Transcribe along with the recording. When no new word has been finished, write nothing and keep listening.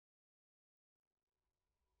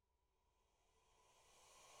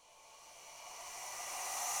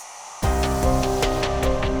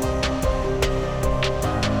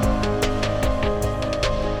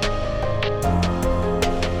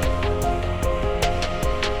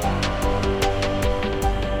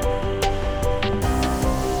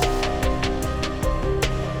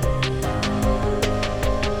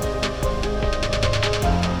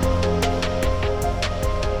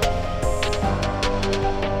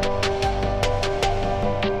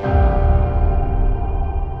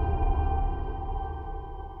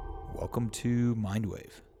welcome to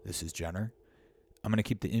Mindwave. This is Jenner. I'm going to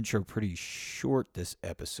keep the intro pretty short this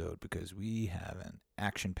episode because we have an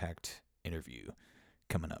action-packed interview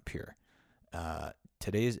coming up here.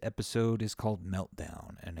 Today's episode is called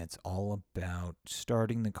Meltdown, and it's all about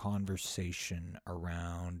starting the conversation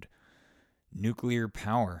around nuclear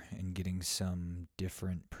power and getting some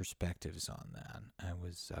different perspectives on that. I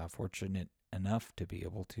was fortunate enough to be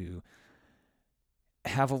able to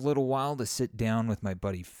have a little while to sit down with my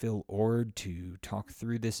buddy Phil Ord to talk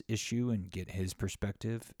through this issue and get his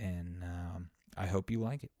perspective, and I hope you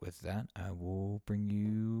like it. With that, I will bring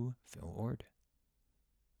you Phil Ord.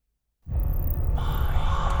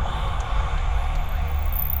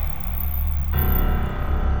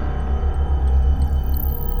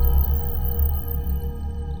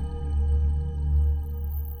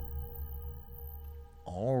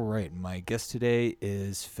 All right, my guest today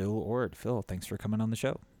is Phil Ord. Phil, thanks for coming on the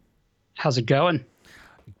show. How's it going?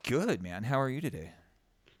 Good, man. How are you today?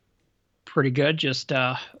 Pretty good. Just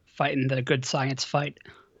fighting the good science fight.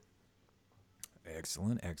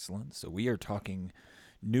 Excellent. So we are talking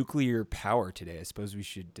nuclear power today. I suppose we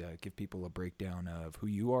should give people a breakdown of who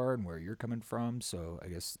you are and where you're coming from. So I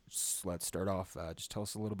guess let's start off. Just tell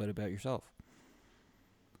us a little bit about yourself.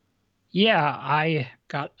 Yeah, I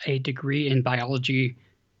got a degree in biology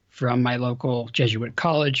from my local Jesuit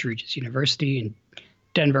college, Regis University in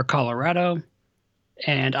Denver, Colorado.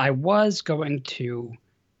 And I was going to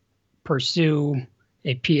pursue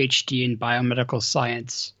a PhD in biomedical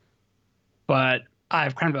science, but I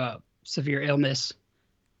have kind of a severe illness,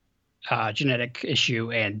 genetic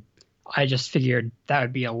issue, and I just figured that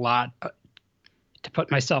would be a lot to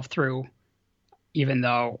put myself through, even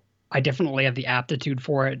though I definitely have the aptitude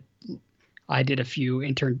for it. I did a few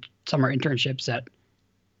summer internships at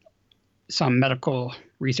some medical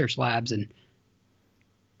research labs, and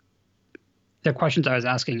the questions I was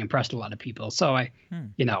asking impressed a lot of people. So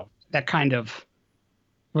that kind of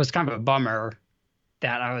was kind of a bummer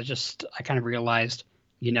that I kind of realized,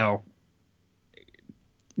 the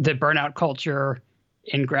burnout culture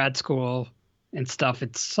in grad school and stuff,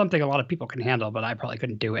 it's something a lot of people can handle, but I probably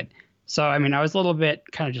couldn't do it. So, I was a little bit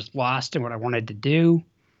kind of just lost in what I wanted to do.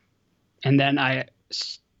 And then I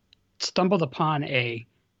stumbled upon a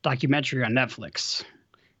documentary on Netflix,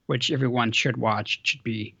 which everyone should watch. It should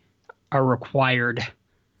be a required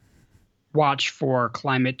watch for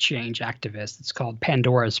climate change activists. It's called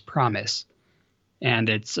Pandora's Promise. And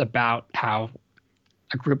it's about how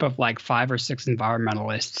a group of like 5 or 6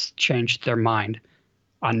 environmentalists changed their mind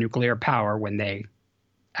on nuclear power when they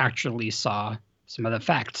actually saw some of the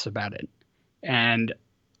facts about it. And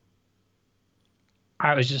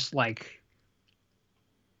I was just like,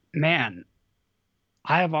 man,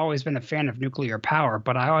 I have always been a fan of nuclear power,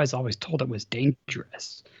 but I always told it was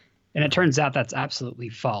dangerous. And it turns out that's absolutely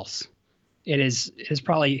false. It is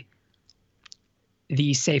probably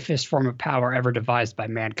the safest form of power ever devised by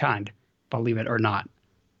mankind, believe it or not.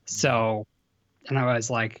 So, and I was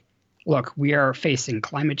like, look, we are facing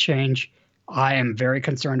climate change. I am very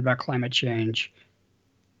concerned about climate change.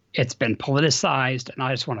 It's been politicized, and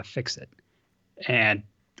I just want to fix it. And,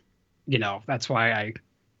 that's why I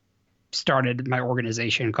started my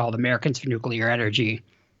organization called Americans for Nuclear Energy.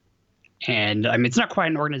 And it's not quite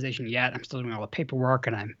an organization yet. I'm still doing all the paperwork,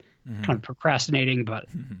 and I'm kind of procrastinating, but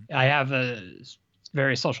I have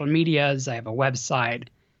various social medias. I have a website,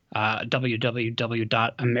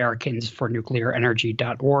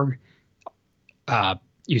 www.americansfornuclearenergy.org.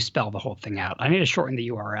 You spell the whole thing out. I need to shorten the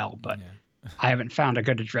URL, but I haven't found a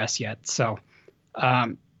good address yet. So,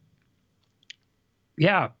 and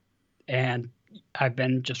I've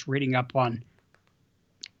been just reading up on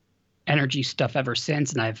energy stuff ever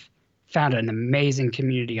since, and I've found an amazing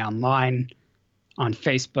community online on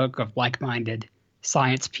Facebook of like-minded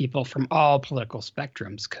science people from all political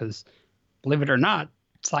spectrums, because believe it or not,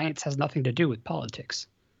 science has nothing to do with politics.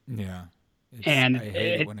 Yeah. And I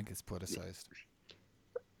hate it when it gets politicized.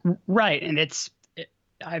 Right. And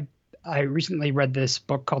I recently read this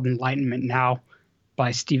book called Enlightenment Now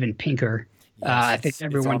by Steven Pinker. Yes, I think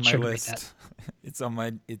everyone should read that. It's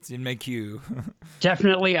in my queue.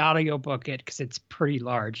 Definitely audiobook it, because it's pretty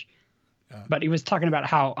large. But he was talking about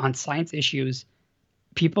how on science issues,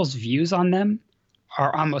 people's views on them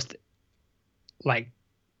are almost like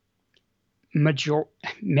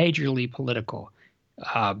majorly political.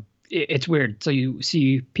 It's weird. So you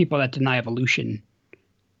see people that deny evolution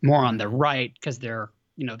more on the right because they're,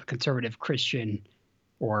 the conservative Christian,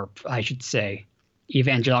 or I should say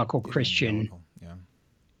evangelical Christian. Yeah.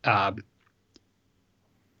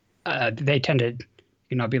 They tend to,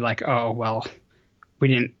 be like, oh, well, we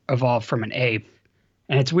didn't evolve from an ape.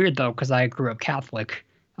 And it's weird, though, because I grew up Catholic.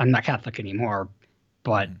 I'm not Catholic anymore,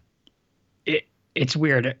 but Mhm. it's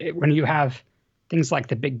weird when you have things like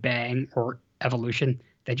the Big Bang or evolution.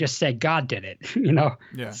 They just say God did it,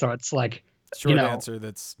 Yeah. So it's like, you Short know, answer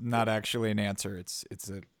that's not actually an answer. It's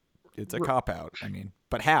a r- cop out. I mean,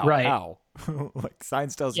 but how? right? How? Like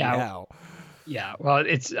science tells me Yeah, how. yeah. Well,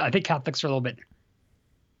 it's I think Catholics are a little bit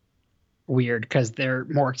weird because they're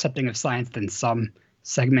more accepting of science than some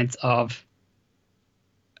segments of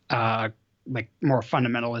uh like more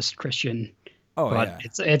fundamentalist Christian. Oh But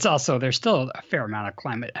yeah. it's also there's still a fair amount of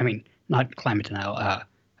climate. I mean, not climate denial. A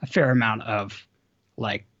fair amount of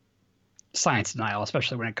like science denial,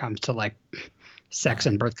 especially when it comes to like sex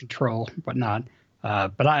Uh-huh. and birth control, whatnot.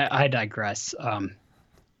 But I digress.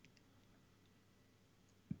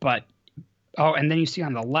 But oh, and then you see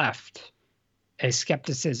on the left a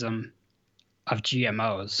skepticism of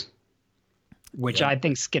GMOs, which Yep. I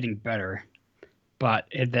think is getting better, but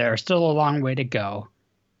there's still a long way to go.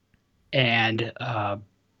 And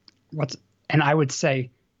what's and I would say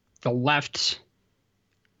the left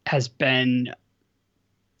has been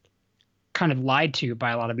kind of lied to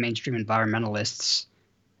by a lot of mainstream environmentalists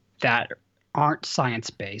that aren't science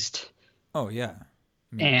based. Oh yeah.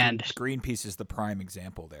 I mean, And Greenpeace is the prime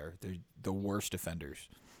example there. They're the worst offenders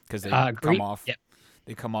because green, yeah,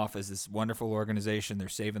 they come off as this wonderful organization. They're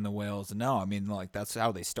saving the whales. No, I mean, like that's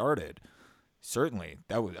how they started. Certainly,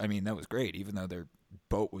 that was great. Even though their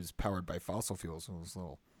boat was powered by fossil fuels, it was a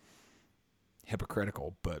little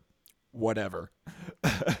hypocritical, but whatever.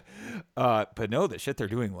 But no, the shit they're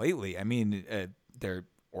doing lately. I mean, they're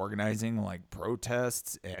organizing like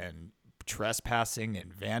protests and trespassing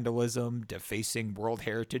and vandalism, defacing World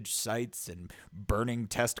Heritage sites and burning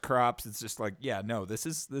test crops. It's just like, yeah, no, this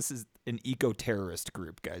is an eco-terrorist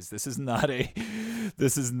group, guys. This is not a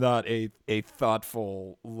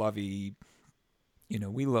thoughtful, lovey.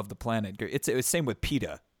 We love the planet. It's same with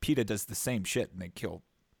PETA. PETA does the same shit, and they kill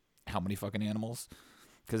how many fucking animals?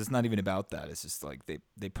 Because it's not even about that. It's just like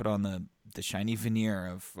they put on the shiny veneer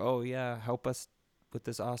of, oh yeah, help us with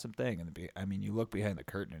this awesome thing. And I mean, you look behind the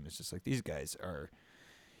curtain and it's just like these guys are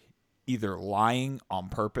either lying on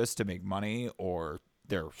purpose to make money or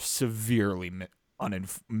they're severely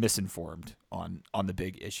misinformed on the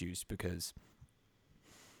big issues. Because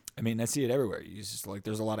I mean, I see it everywhere. You just like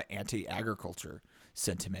there's a lot of anti-agriculture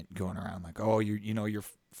sentiment going around, like, oh, your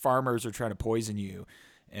farmers are trying to poison you,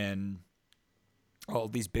 and all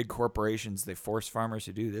these big corporations, they force farmers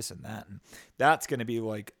to do this and that, and that's going to be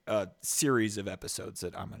like a series of episodes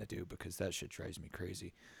that I'm going to do because that shit drives me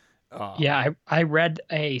crazy. yeah. Um, I read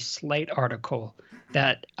a Slate article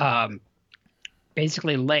that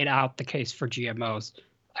basically laid out the case for GMOs.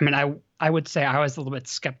 I mean, I would say I was a little bit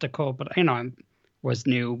skeptical, but I was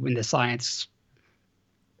new in the science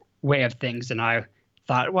way of things, and I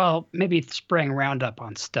thought, well, maybe spraying Roundup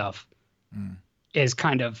on stuff mm, is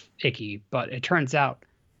kind of icky, but it turns out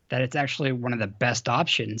that it's actually one of the best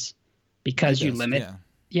options it because does,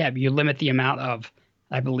 yeah. you limit the amount of,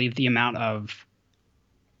 I believe, the amount of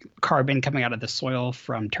carbon coming out of the soil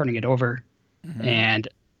from turning it over, Mm-hmm. and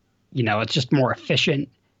it's just more efficient.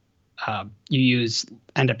 You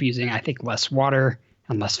end up using, I think, less water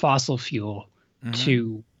and less fossil fuel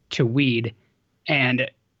Mm-hmm. to weed, and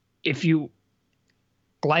if you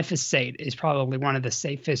glyphosate is probably one of the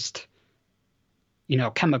safest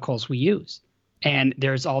chemicals we use. And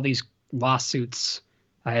there's all these lawsuits.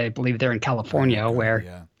 I believe they're in Oh California god, where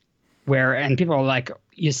yeah. and people are like,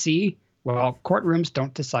 you see, well, courtrooms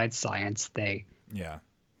don't decide science. They, Yeah.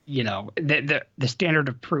 the standard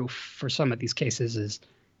of proof for some of these cases is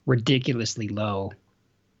ridiculously low.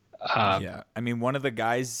 Uh, Yeah. I mean, one of the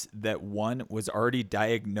guys that won was already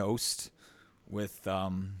diagnosed with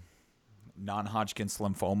non-Hodgkin's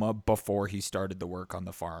lymphoma before he started the work on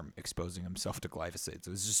the farm, exposing himself to glyphosate.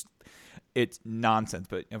 So it's nonsense.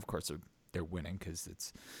 But of course, they're winning because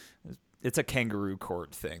it's a kangaroo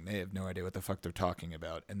court thing. They have no idea what the fuck they're talking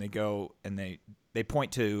about, and they go and they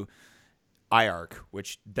point to IARC,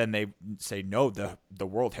 which then they say no, the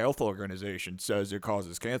World Health Organization says it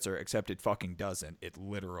causes cancer, except it fucking doesn't. It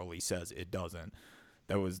literally says it doesn't.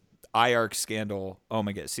 That was IARC scandal. Oh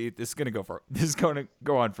my god! See, this is going to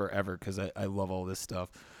go on forever because I love all this stuff.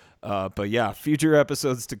 But yeah, future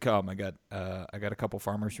episodes to come. I got a couple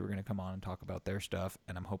farmers who are going to come on and talk about their stuff,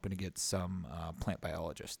 and I'm hoping to get some plant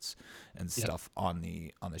biologists and yep, stuff on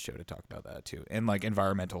the show to talk about that too, and like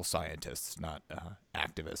environmental scientists, not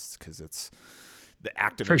activists, because it's the for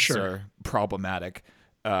activists sure. are problematic.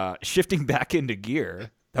 Shifting back into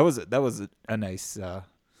gear, that was a nice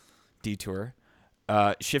detour.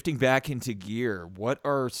 Shifting back into gear, what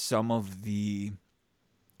are some of the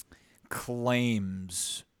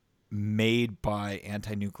claims made by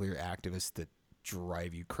anti-nuclear activists that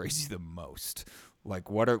drive you crazy the most? Like,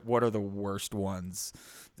 what are the worst ones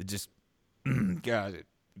that just God?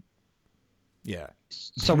 Yeah.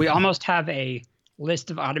 So we almost have a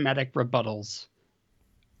list of automatic rebuttals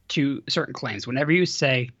to certain claims. Whenever you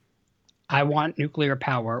say, I want nuclear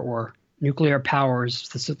power, or nuclear power is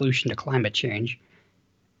the solution to climate change,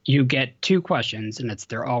 you get two questions, and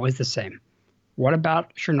they're always the same. What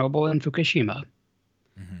about Chernobyl and Fukushima?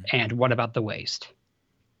 Mm-hmm. And what about the waste?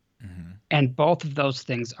 Mm-hmm. And both of those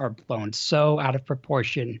things are blown so out of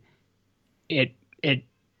proportion.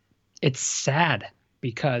 It's sad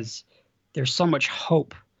because there's so much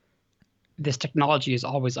hope this technology has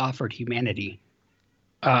always offered humanity.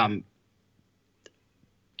 So,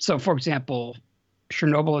 for example,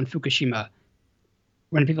 Chernobyl and Fukushima,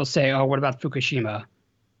 when people say, oh, what about Fukushima?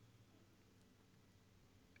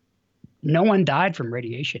 No one died from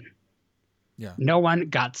radiation. Yeah. No one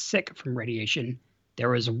got sick from radiation. There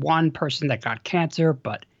was one person that got cancer,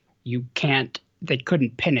 but they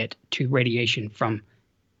couldn't pin it to radiation from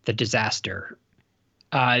the disaster.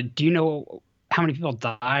 Do you know how many people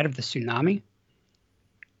died of the tsunami?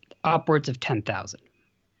 Upwards of 10,000.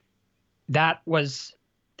 That was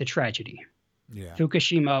the tragedy. Yeah.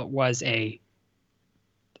 Fukushima was a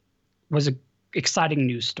exciting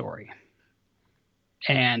news story.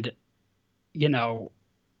 And,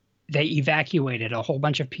 they evacuated a whole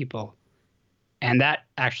bunch of people, and that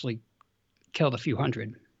actually killed a few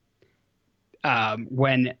hundred.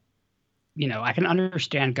 When, I can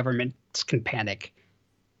understand governments can panic,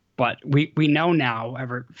 but we know now,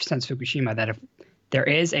 ever since Fukushima, that if there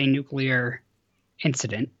is a nuclear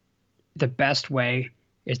incident, the best way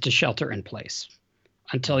is to shelter in place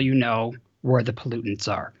until you know where the pollutants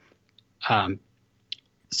are.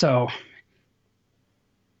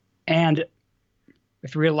 And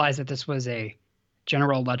if you realize that this was a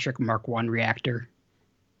General Electric Mark I reactor,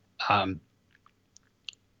 and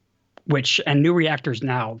new reactors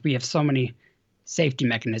now, we have so many safety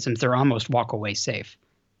mechanisms, they're almost walk-away safe.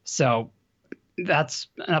 So that's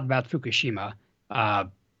enough about Fukushima.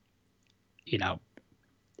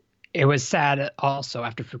 It was sad also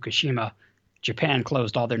after Fukushima, Japan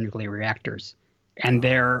closed all their nuclear reactors, and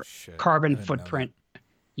their carbon footprint,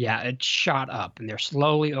 it shot up, and they're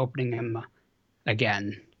slowly opening them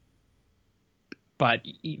again. But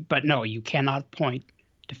no, you cannot point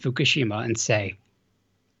to Fukushima and say,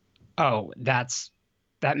 oh, that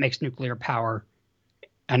makes nuclear power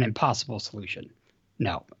an impossible solution.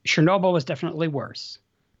 No, Chernobyl was definitely worse.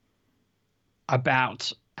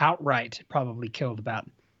 Outright, probably killed about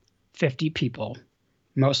 50 people,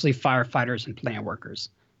 mostly firefighters and plant workers.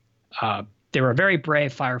 They were very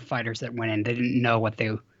brave firefighters that went in. They didn't know what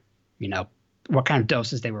kind of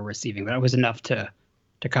doses they were receiving, but it was enough to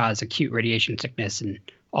cause acute radiation sickness and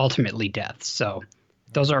ultimately death. So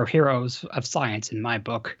those are heroes of science in my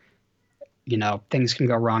book. Things can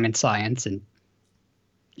go wrong in science, and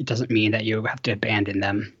it doesn't mean that you have to abandon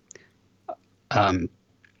them.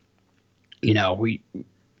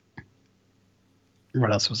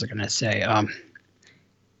 What else was I going to say?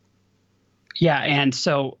 And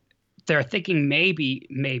so they're thinking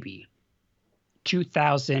maybe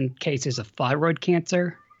 2,000 cases of thyroid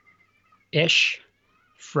cancer-ish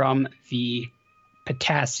from the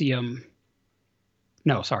the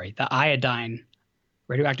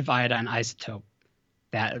radioactive iodine isotope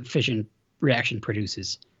that fission reaction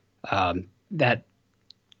produces. That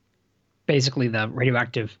basically the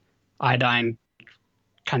radioactive iodine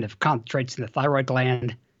kind of concentrates in the thyroid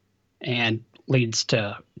gland and leads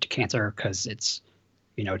to cancer because it's,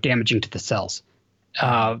 damaging to the cells.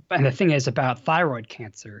 And the thing is about thyroid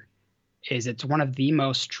cancer is it's one of the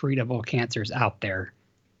most treatable cancers out there.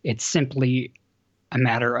 It's simply a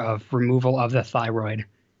matter of removal of the thyroid,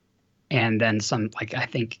 and then I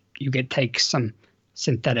think you take some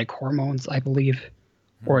synthetic hormones, I believe,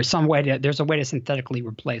 or there's a way to synthetically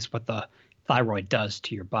replace what the thyroid does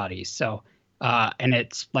to your body. So, and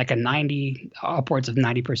it's like upwards of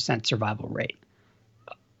 90% survival rate.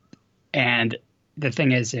 And the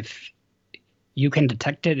thing is, if you can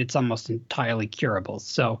detect it, it's almost entirely curable.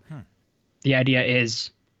 So the idea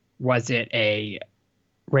is, was it a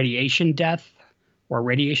radiation death or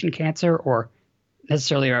radiation cancer, or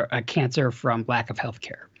necessarily a cancer from lack of health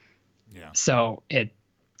care? Yeah. So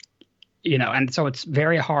and so it's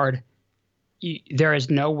very hard. There is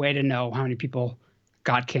no way to know how many people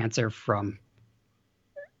got cancer from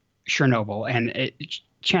Chernobyl. And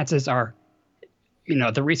chances are,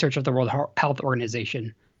 the research of the World Health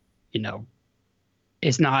Organization,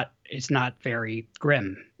 it's not very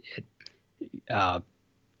grim.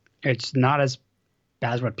 It's not as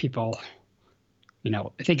bad as what people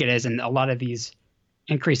I think it is. And a lot of these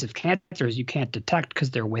increase of cancers you can't detect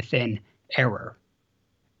because they're within error.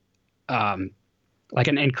 Like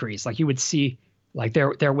an increase, like you would see, like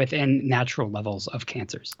they're within natural levels of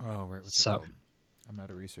cancers. Oh, right. What's it So called? I'm not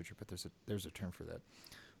a researcher, but there's a term for that.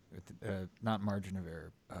 Not margin of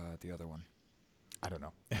error. The other one. I don't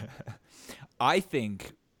know. I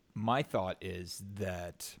think my thought is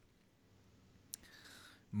that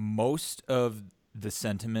most of the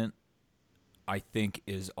sentiment, I think,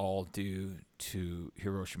 is all due to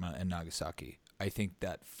Hiroshima and Nagasaki. I think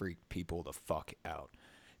that freaked people the fuck out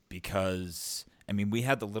because, I mean, we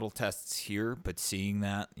had the little tests here, but seeing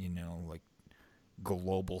that, like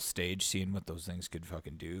global stage, seeing what those things could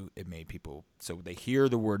fucking do, it made people, so they hear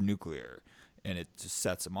the word nuclear and it just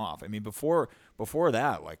sets them off. I mean, before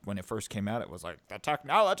that, like when it first came out, it was like the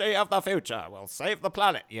technology of the future will save the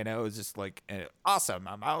planet. It was just like awesome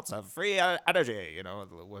amounts of free energy. It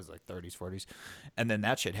was like 30s, 40s, and then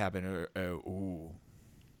that shit happened. Ooh,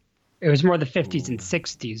 it was more the 50s ooh, and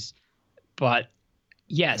 60s, but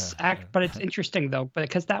yes, but it's interesting though,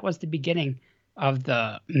 because that was the beginning of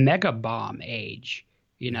the mega bomb age.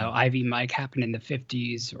 Mhm. Ivy Mike happened in the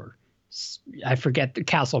 50s, or I forget the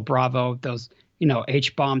Castle Bravo, those,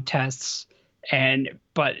 H bomb tests.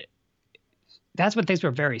 But that's when things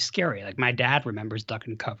were very scary. Like my dad remembers Duck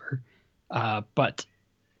and Cover. But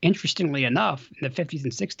interestingly enough, in the 50s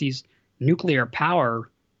and 60s, nuclear power,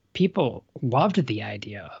 people loved the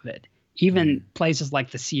idea of it. Even Mhm. places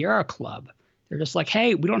like the Sierra Club, they're just like,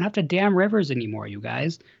 hey, we don't have to dam rivers anymore, you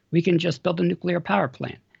guys. We can just build a nuclear power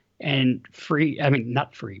plant and free, I mean,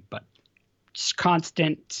 not free, but just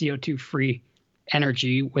constant CO2 free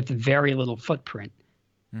energy with very little footprint.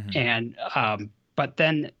 Mhm. But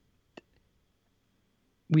then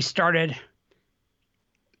we started,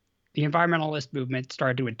 the environmentalist movement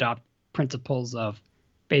started to adopt principles of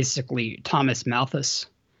basically Thomas Malthus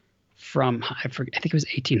from, I think it was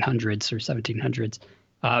 1800s or 1700s.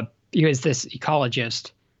 He was this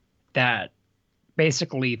ecologist that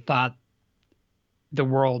basically thought the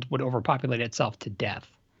world would overpopulate itself to death,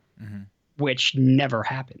 Mhm. which never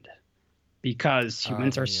happened because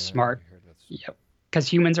humans are Okay, yeah, I smart. heard this. Yep. Because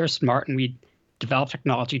humans are smart and we develop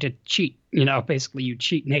technology to cheat. Basically you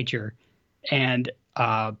cheat nature. And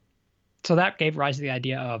so that gave rise to the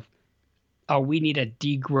idea of, oh, we need a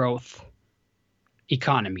degrowth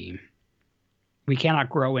economy. We cannot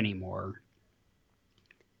grow anymore.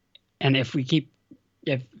 And if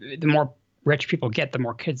the more rich people get, the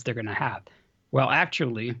more kids they're going to have. Well,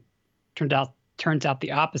 actually, turns out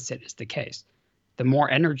the opposite is the case. The more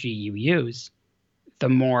energy you use, the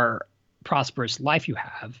more prosperous life you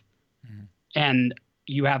have, Mhm. and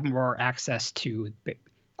you have more access to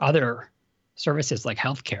other services like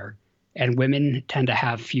healthcare. And women tend to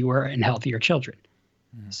have fewer and healthier children.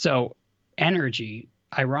 Mhm. So, energy,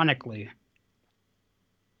 ironically,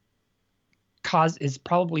 is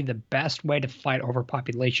probably the best way to fight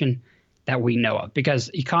overpopulation that we know of, because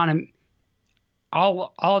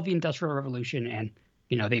all of the industrial revolution and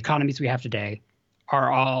the economies we have today are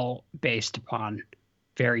all based upon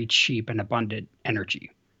very cheap and abundant energy.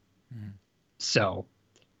 Mhm. So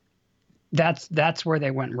that's where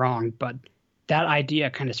they went wrong. But that idea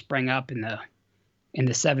kind of sprang up in the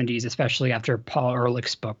 70s, especially after Paul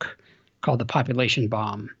Ehrlich's book called The Population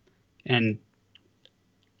Bomb. And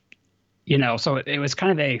so it was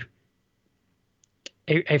kind of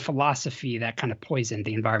a philosophy that kind of poisoned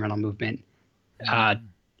the environmental movement. Uh, Mhm.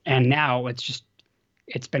 and now it's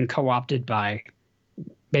been co-opted by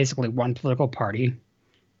basically one political party,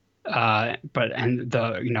 and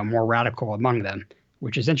the more radical among them,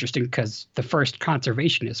 which is interesting because the first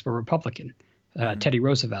conservationists were Republican, Mhm. Teddy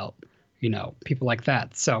Roosevelt, people like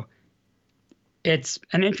that. So it's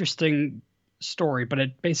an interesting story, but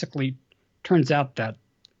it basically turns out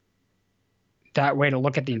that way to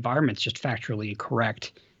look at the environment is just factually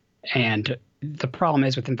incorrect. And the problem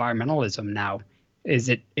is with environmentalism now is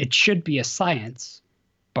it should be a science,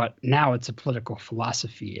 but now it's a political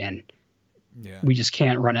philosophy, and Yeah. we just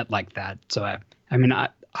can't run it like that. So I mean,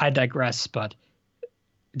 I digress, but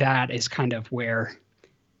that is kind of where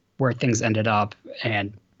things ended up.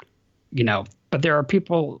 And but there are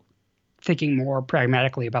people thinking more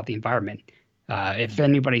pragmatically about the environment. If Mhm.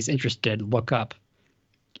 anybody's interested, look up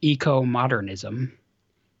eco-modernism.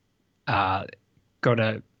 Uh, Go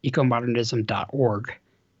to ecomodernism.org,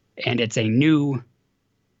 and it's a new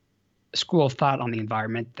school of thought on the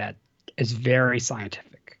environment that is very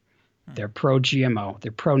scientific. Hmm. They're pro GMO,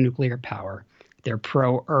 they're pro nuclear power, they're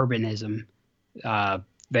pro urbanism. Uh,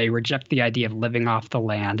 they reject the idea of living off the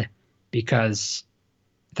land because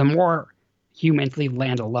the more humans leave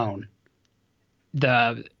land alone,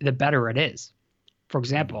 the better it is. For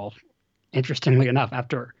example, interestingly enough,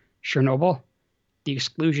 after Chernobyl, the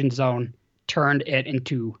exclusion zone turned it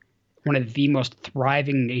into one of the most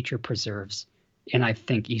thriving nature preserves in, I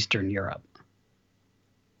think, Eastern Europe.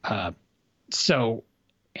 So,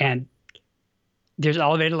 and there's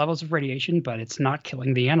elevated levels of radiation, but it's not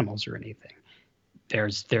killing the animals or anything.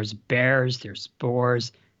 There's bears, there's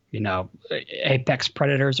boars, apex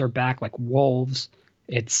predators are back like wolves.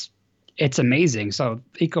 It's amazing. So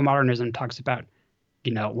eco-modernism talks about,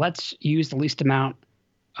 let's use the least amount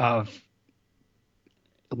of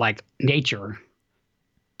like nature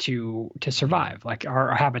to survive. Like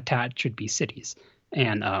our habitat should be cities.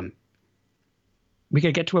 And we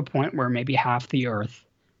could get to a point where maybe half the earth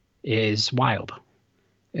is wild.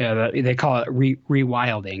 They call it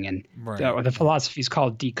rewilding, and the philosophy is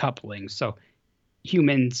called decoupling. So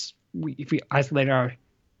humans, if we isolate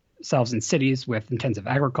ourselves in cities with intensive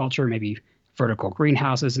agriculture, maybe vertical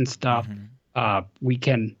greenhouses and stuff, we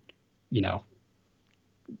can,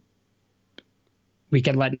 we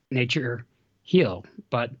can let nature heal.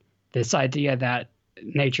 But this idea that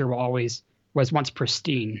nature was once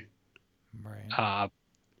pristine,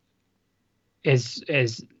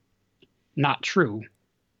 is not true.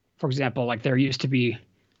 For example, like there used to be,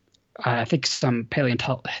 I think it's a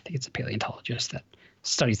paleontologist that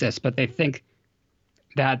studies this, but they think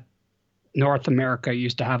that North America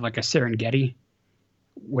used to have like a Serengeti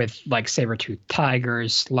with like saber-toothed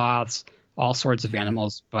tigers, sloths, all sorts of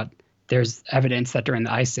animals. But there's evidence that during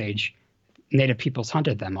the Ice Age, native peoples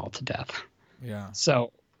hunted them all to death. Yeah.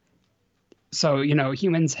 So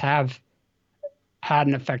humans have had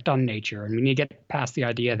an effect on nature, and we need to get past the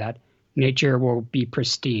idea that nature will be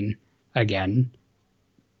pristine again.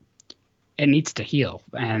 It needs to heal.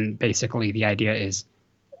 And basically the idea is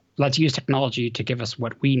let's use technology to give us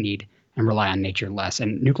what we need and rely on nature less.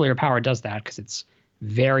 And nuclear power does that because it's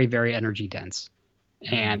very, very energy dense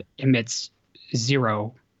and emits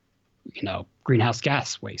zero, greenhouse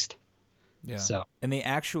gas waste. Yeah. So, and the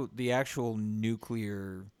actual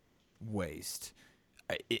nuclear waste,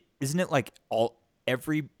 isn't it like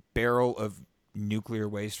every barrel of nuclear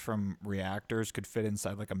waste from reactors could fit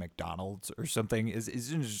inside like a McDonald's or something?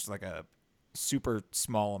 Isn't it just like a super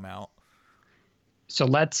small amount? So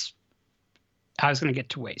I was going to get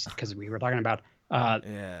to waste because we were talking about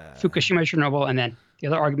Fukushima, Chernobyl, and then the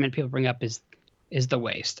other argument people bring up is the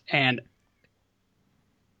waste. And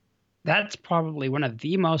that's probably one of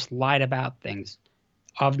the most lied about things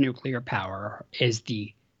of nuclear power is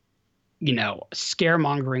the,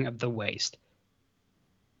 scaremongering of the waste.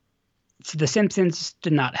 So The Simpsons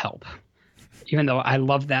did not help, even though I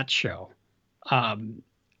love that show.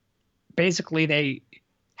 Basically, they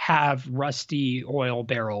have rusty oil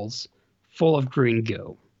barrels full of green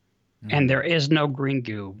goo. And there is no green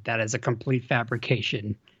goo. That is a complete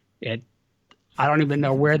fabrication. I don't even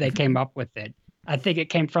know where they came up with it. I think it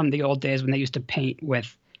came from the old days when they used to paint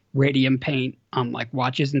with radium paint on like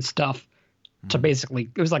watches and stuff. To basically,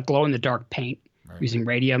 it was like glow in the dark paint using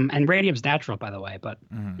radium. And radium's natural, by the way, but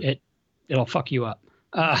it'll fuck you up.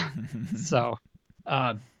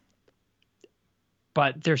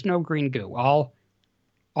 But there's no green goo. All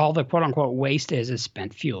the quote unquote waste is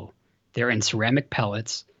spent fuel. They're in ceramic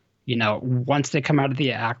pellets. Once they come out of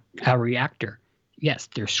the reactor, yes,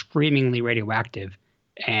 they're screamingly radioactive,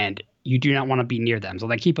 and you do not want to be near them. So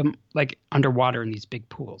they keep them like underwater in these big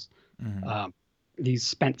pools, these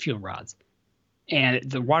spent fuel rods. And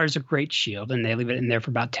the water's a great shield, and they leave it in there for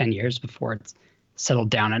about 10 years before it's settled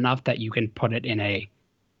down enough that you can put it in a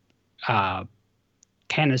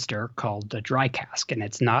canister called a dry cask. And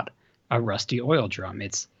it's not a rusty oil drum.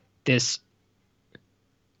 It's this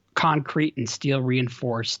concrete and steel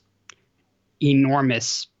reinforced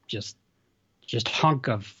enormous just hunk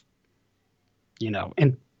of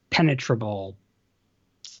impenetrable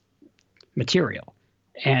material.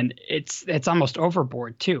 And it's almost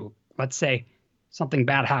overboard too. Let's say something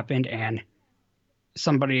bad happened and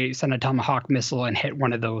somebody sent a Tomahawk missile and hit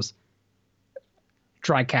one of those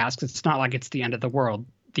dry casks. It's not like it's the end of the world.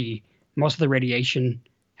 Most of the radiation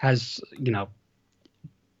has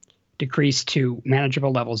decreased to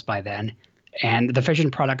manageable levels by then, and the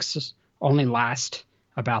fission products only last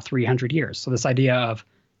about 300 years. So this idea of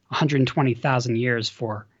 120,000 years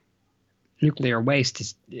for nuclear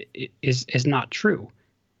waste is not true.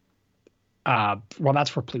 Well, that's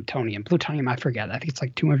for plutonium. Plutonium, I forget. I think it's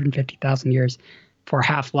like 250,000 years for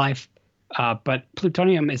half-life. But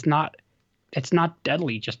plutonium it's not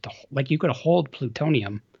deadly. Just like you could hold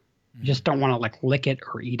plutonium. You just don't want to like lick it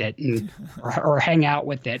or eat it or hang out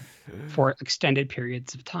with it for extended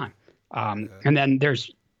periods of time. And then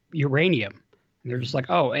there's uranium. And they're just like,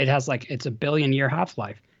 oh, it's a billion-year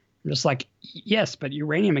half-life. I'm just like, yes, but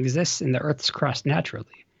uranium exists in the Earth's crust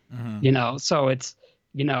naturally. So it's,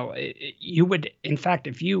 you would, in fact,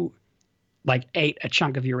 if you like ate a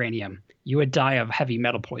chunk of uranium, you would die of heavy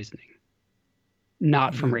metal poisoning,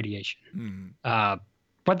 not from radiation.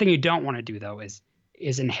 One thing you don't want to do though is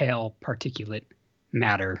inhale particulate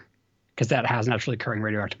matter, because that has naturally occurring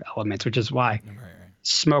radioactive elements, which is why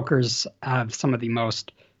smokers have some of the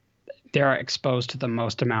most, they're exposed to the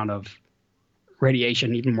most amount of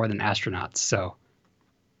radiation, even more than astronauts. So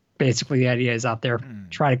basically the idea is out there,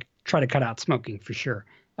 try to cut out smoking for sure.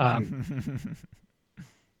 But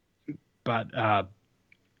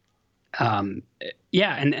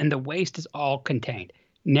yeah, and the waste is all contained.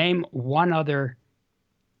 Name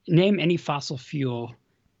any fossil fuel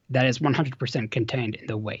that is 100% contained in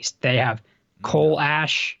the waste. They have coal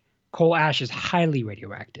ash. Coal ash is highly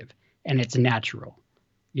radioactive, and it's natural.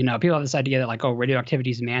 People have this idea that like, oh, radioactivity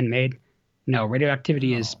is man-made. No,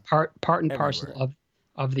 radioactivity is part and parcel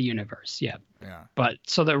of the universe. Yeah. But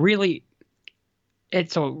so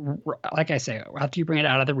like I say, after you bring it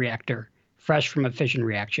out of the reactor, fresh from a fission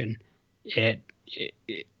reaction,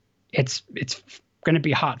 it's going to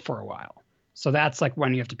be hot for a while. So that's like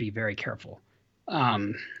when you have to be very careful.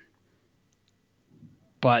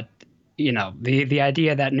 But the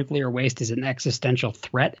idea that nuclear waste is an existential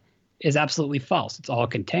threat is absolutely false. It's all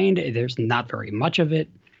contained. There's not very much of it.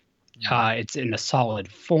 It's in a solid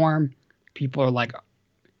form. People are like,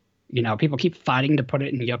 people keep fighting to put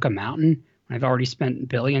it in Yucca Mountain. I've already spent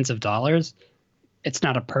billions of dollars. It's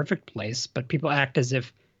not a perfect place, but people act as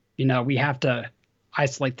if, we have to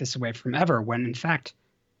isolate this away from ever, when in fact,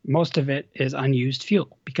 most of it is unused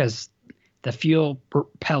fuel, because the fuel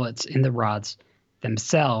pellets in the rods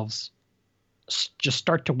themselves just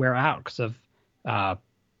start to wear out because of,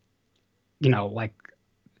 like,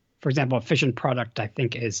 for example, a fission product, I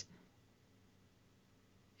think it's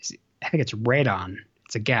radon.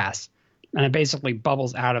 It's a gas, and it basically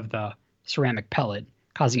bubbles out of the ceramic pellet,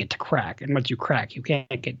 causing it to crack. And once you crack, you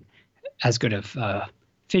can't get as good of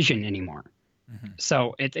fission anymore.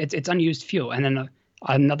 So it's unused fuel. And then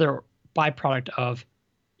another byproduct of,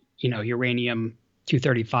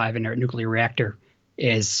 uranium-235 in a nuclear reactor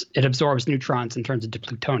is it absorbs neutrons and turns into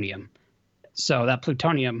plutonium. So that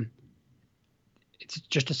plutonium, it's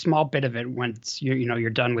just a small bit of it once you're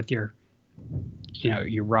done with your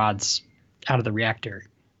rods out of the reactor.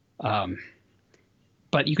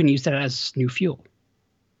 But you can use that as new fuel.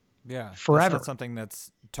 Yeah, forever. That's not something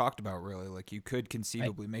that's talked about really. Like, you could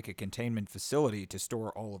conceivably make a containment facility to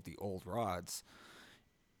store all of the old rods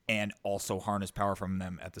and also harness power from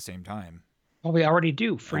them at the same time. Well, we already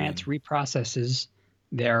do. France reprocesses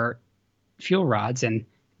their fuel rods, and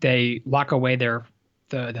they lock away the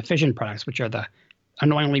fission products, which are the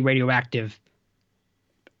annoyingly radioactive,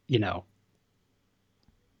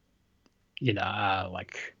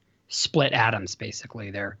 like split atoms.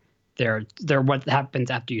 Basically, they're what happens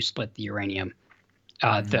after you split the uranium.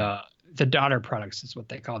 The daughter products is what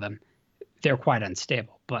they call them. They're quite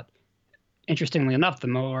unstable, but interestingly enough, the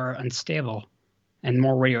more unstable and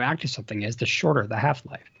more radioactive something is, the shorter the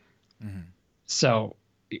half-life. So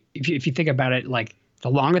if you think about it, like, the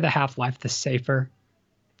longer the half-life, the safer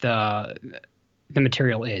the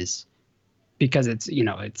material is, because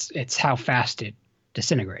it's how fast it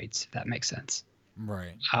disintegrates, if that makes sense.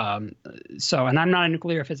 Right. So, and I'm not a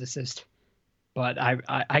nuclear physicist, but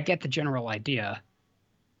I get the general idea.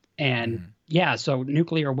 And yeah, so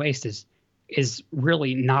nuclear waste is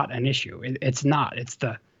really not an issue. It's not. It's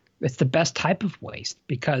the best type of waste,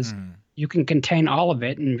 because you can contain all of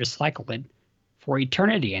it and recycle it for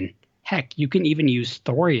eternity. And heck, you can even use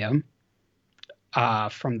thorium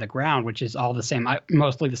from the ground, which is all the same,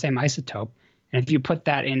 mostly the same isotope. And if you put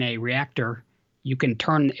that in a reactor, you can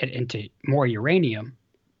turn it into more uranium,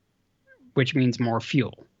 which means more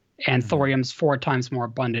fuel. And thorium's 4 times more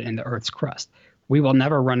abundant in the Earth's crust. We will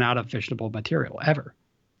never run out of fissionable material, ever.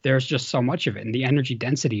 There's just so much of it, and the energy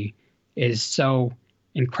density is so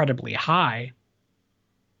incredibly high.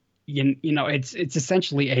 It's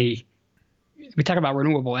essentially we talk about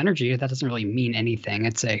renewable energy. That doesn't really mean anything.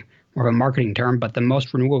 It's more of a marketing term, but the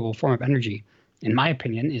most renewable form of energy, in my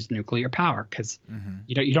opinion, is nuclear power, because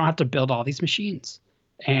you don't have to build all these machines,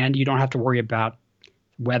 and you don't have to worry about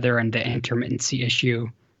weather and the intermittency issue.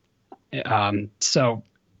 So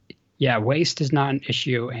yeah, waste is not an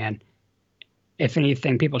issue, and if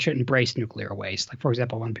anything, people should embrace nuclear waste. Like, for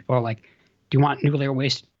example, when people are like, do you want nuclear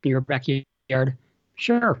waste in your backyard?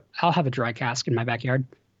 Sure, I'll have a dry cask in my backyard.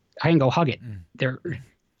 I can go hug it.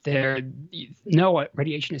 No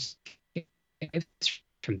radiation is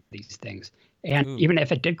from these things. And even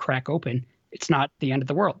if it did crack open, it's not the end of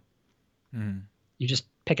the world. You just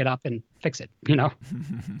pick it up and fix it. You know?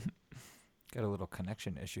 Got a little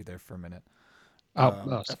connection issue there for a minute. I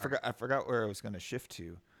Sorry. forgot where I was going to shift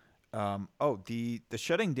to. The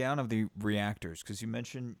shutting down of the reactors, because you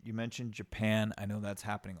mentioned Japan. I know that's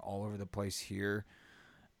happening all over the place here.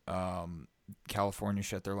 California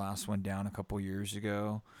shut their last one down a couple years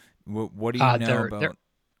ago. What do you know about?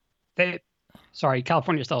 They, sorry,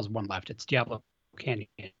 California still has one left. It's Diablo Canyon,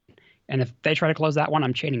 and if they try to close that one,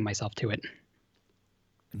 I'm chaining myself to it.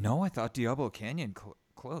 No, I thought Diablo Canyon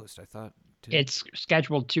closed. I thought it's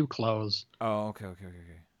scheduled to close. Oh, okay.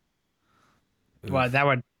 Well, that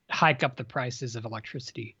would hike up the prices of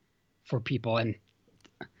electricity for people, and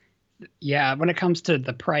yeah, when it comes to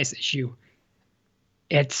the price issue,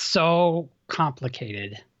 it's so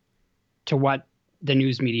complicated to what the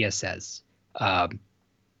news media says.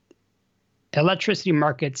 Electricity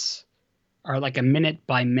markets are like a minute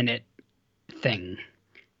by minute thing.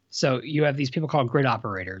 So you have these people called grid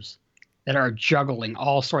operators that are juggling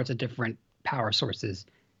all sorts of different power sources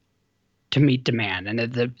to meet demand. And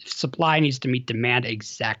the supply needs to meet demand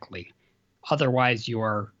exactly. Otherwise,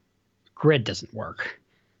 your grid doesn't work.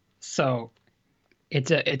 So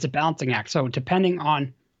it's a balancing act. So depending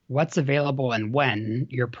on what's available and when,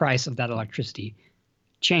 your price of that electricity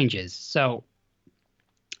changes. So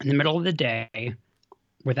in the middle of the day,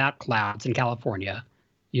 without clouds in California,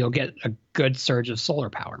 you'll get a good surge of solar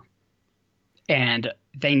power. And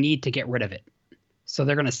they need to get rid of it. So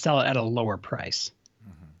they're going to sell it at a lower price.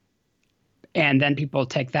 Mm-hmm. And then people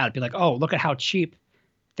take that and be like, oh, look at how cheap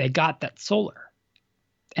they got that solar.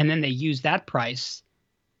 And then they use that price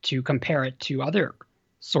to compare it to other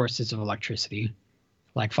sources of electricity,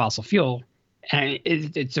 like fossil fuel. And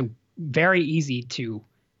it's a very easy to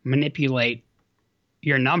manipulate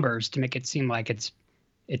your numbers to make it seem like it's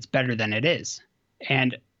better than it is.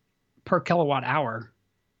 And per kilowatt hour,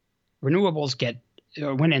 renewables get,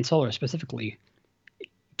 wind and solar specifically,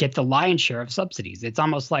 get the lion's share of subsidies. It's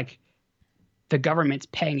almost like the government's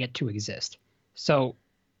paying it to exist. So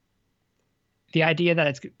the idea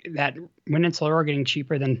that wind and solar are getting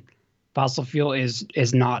cheaper than fossil fuel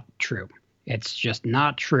is not true. It's just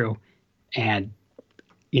not true. And,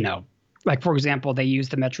 like, for example, they use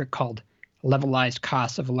the metric called levelized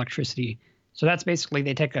cost of electricity. So that's basically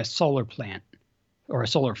they take a solar plant or a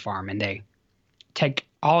solar farm and they take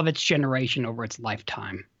all of its generation over its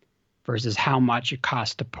lifetime versus how much it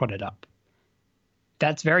costs to put it up.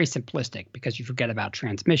 That's very simplistic because you forget about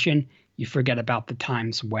transmission. You forget about the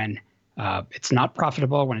times when it's not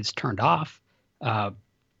profitable, when it's turned off.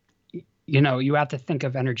 You have to think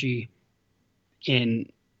of energy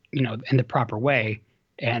in the proper way.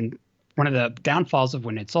 And one of the downfalls of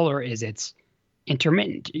wind and solar is it's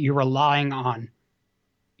intermittent. You're relying on,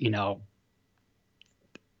 the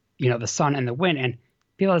sun and the wind. And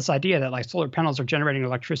people have this idea that like solar panels are generating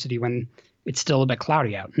electricity when it's still a bit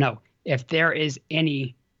cloudy out. No, if there is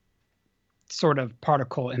any sort of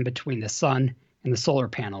particle in between the sun and the solar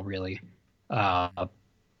panel, really,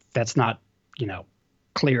 that's not,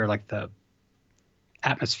 clear like the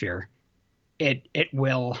atmosphere, it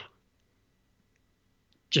will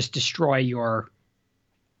just destroy your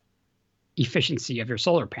efficiency of your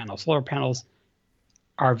solar panels. Solar panels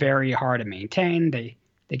are very hard to maintain. They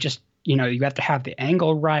just, you have to have the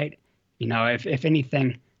angle right. If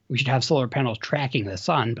anything, we should have solar panels tracking the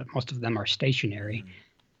sun, but most of them are stationary.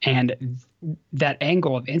 And that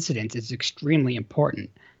angle of incidence is extremely important.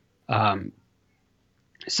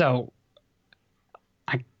 So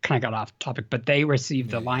I kind of got off topic, but they receive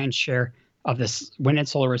the lion's share of this. Wind and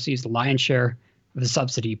solar receives the lion's share of the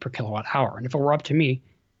subsidy per kilowatt hour. And if it were up to me,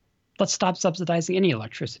 let's stop subsidizing any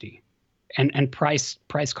electricity and price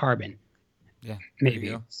carbon. Yeah,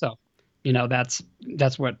 maybe. So, that's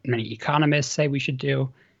what many economists say we should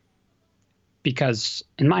do. Because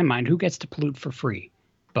in my mind, who gets to pollute for free?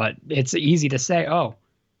 But it's easy to say, oh,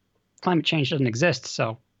 climate change doesn't exist,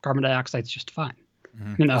 so carbon dioxide's just fine.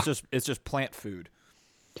 Mm-hmm. It's just plant food.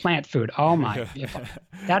 Plant food. Oh my!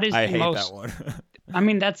 That is I the hate most. That one. I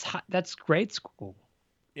mean, that's grade school.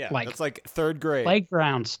 Yeah, that's like third grade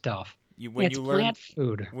playground stuff. It's plant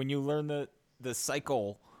food. When you learn the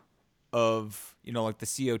cycle of like the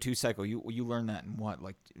CO2 cycle, you learn that in what,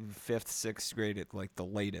 like 5th, 6th grade at like the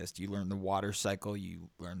latest. You learn the water cycle, you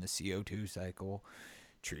learn the CO2 cycle.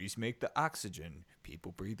 Trees make the oxygen.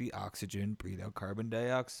 People breathe the oxygen, breathe out carbon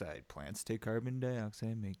dioxide. Plants take carbon dioxide,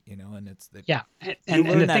 and it's the And you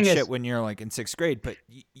learn the that thing shit is, when you're like in 6th grade. But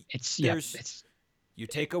you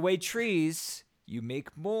take away trees, you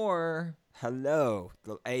make more. Hello,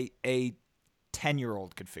 a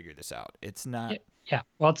 10-year-old could figure this out. It's not. Yeah.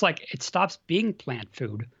 Well, it's like it stops being plant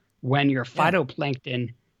food when your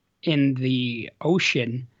phytoplankton in the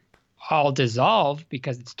ocean all dissolve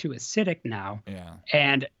because it's too acidic now. Yeah.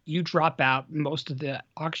 And you drop out most of the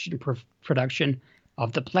oxygen production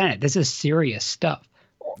of the planet. This is serious stuff.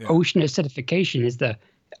 Yeah. Ocean acidification is the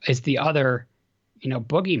other,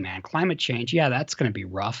 boogeyman. Climate change, yeah, that's going to be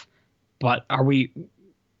rough. But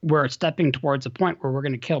we're stepping towards a point where we're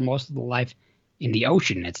going to kill most of the life in the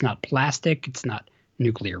ocean. It's not plastic. It's not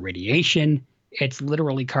nuclear radiation. It's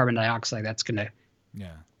literally carbon dioxide that's going to,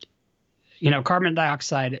 carbon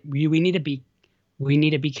dioxide. We need to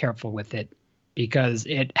be careful with it because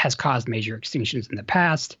it has caused major extinctions in the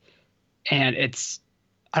past, and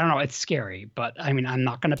I don't know, it's scary. But I mean, I'm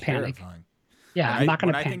not going to panic. Yeah, I'm not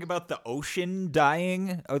going to panic. When I think about the ocean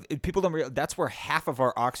dying, people don't realize that's where half of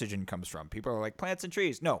our oxygen comes from. People are like, plants and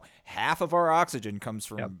trees. No, half of our oxygen comes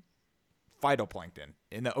from phytoplankton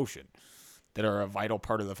in the ocean that are a vital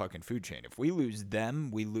part of the fucking food chain. If we lose them,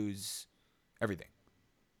 we lose everything.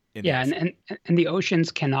 And the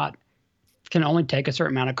oceans can only take a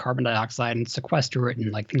certain amount of carbon dioxide and sequester it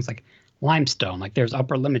in like things like limestone. Like there's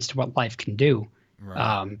upper limits to what life can do.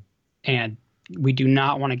 Right. And we do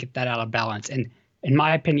not want to get that out of balance. And in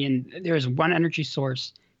my opinion, there's one energy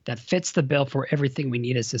source that fits the bill for everything we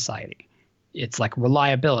need as society. It's like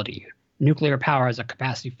reliability. Nuclear power has a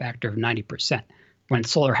capacity factor of 90%, when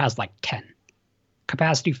solar has like 10.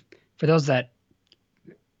 Capacity, for those that,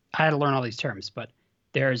 I had to learn all these terms, but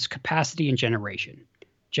there's capacity and generation.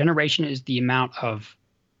 Generation is the amount of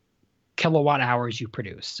kilowatt hours you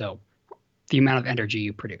produce, so the amount of energy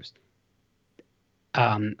you produce.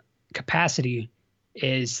 Capacity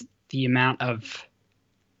is the amount of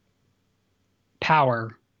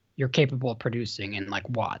power you're capable of producing in like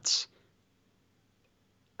watts,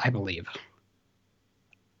 I believe.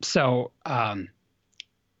 So,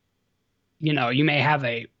 you may have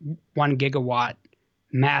a 1 gigawatt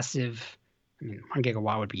massive. I mean, 1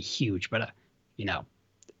 gigawatt would be huge, but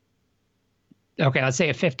okay, let's say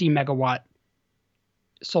a 50 megawatt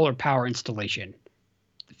solar power installation.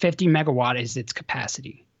 50 megawatt is its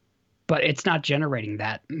capacity, but it's not generating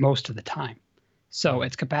that most of the time. So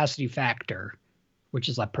its capacity factor, which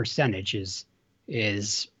is like percentage, is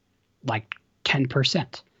like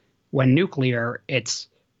 10%. When nuclear, it's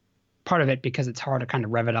part of it because it's hard to kind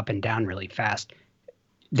of rev it up and down really fast.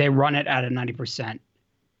 They run it at a 90%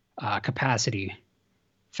 capacity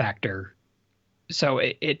factor. So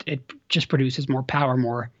it just produces more power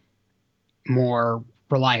more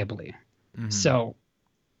reliably. Mm-hmm. So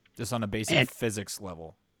just on a basic physics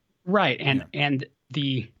level. Right. And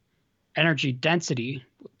the energy density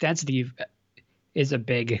is a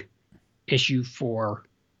big issue for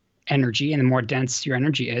energy. And the more dense your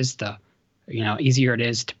energy is, the easier it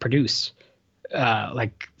is to produce.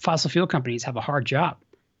 Like fossil fuel companies have a hard job.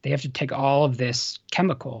 They have to take all of this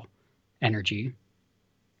chemical energy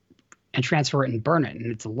and transfer it and burn it,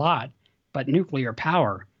 and it's a lot. But nuclear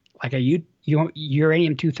power, like a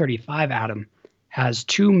uranium-235 atom, has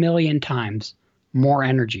 2 million times more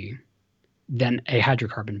energy than a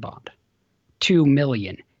hydrocarbon bond. 2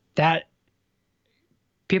 million. That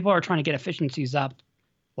people are trying to get efficiencies up,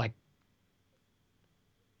 like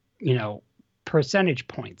percentage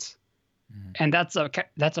points, and that's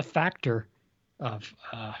a factor of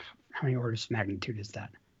how many orders of magnitude is that?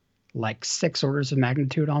 Like 6 orders of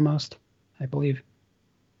magnitude almost, I believe.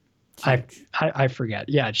 I forget.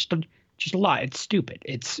 Yeah, just a lot. It's stupid.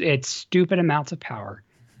 It's stupid amounts of power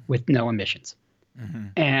with no emissions. Mm-hmm.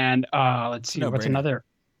 And let's see, what's another?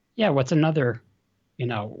 Yeah, what's another?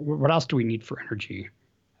 What else do we need for energy?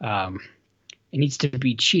 It needs to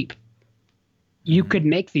be cheap. You could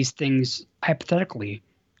make these things hypothetically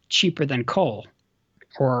cheaper than coal,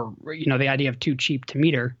 or the idea of too cheap to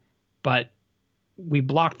meter, but we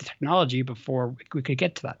blocked the technology before we could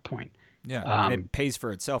get to that point. Yeah, and it pays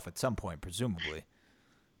for itself at some point, presumably,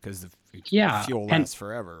 because the fuel lasts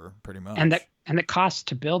forever, pretty much. And the costs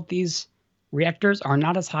to build these reactors are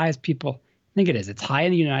not as high as people think it is. It's high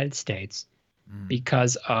in the United States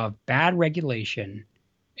because of bad regulation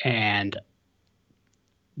and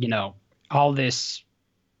all this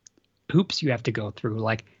hoops you have to go through.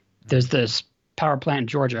 Like there's this power plant in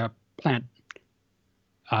Georgia, Plant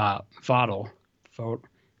Vogtle, Plant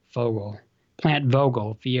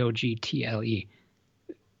Vogtle, Vogtle.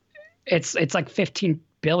 It's like $15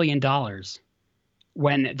 billion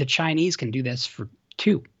when the Chinese can do this for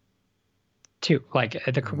two. Like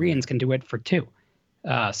the Koreans can do it for 2.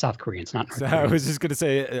 South Koreans, not North Koreans. I was just gonna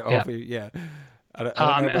say, yeah. I don't know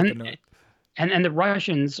about the North. And the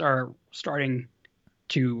Russians are starting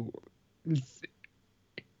to.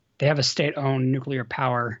 They have a state-owned nuclear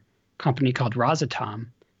power company called Rosatom,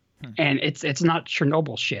 and it's not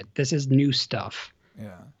Chernobyl shit. This is new stuff.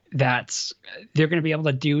 Yeah. that's they're going to be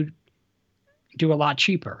able to do a lot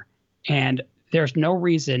cheaper. And there's no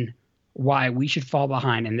reason why we should fall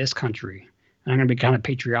behind in this country. And I'm going to be kind of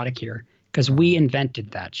patriotic here because we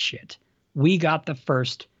invented that shit. We got the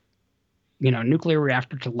first, nuclear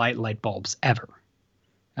reactor to light bulbs ever.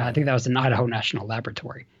 I think that was in Idaho National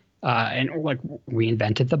Laboratory. And like we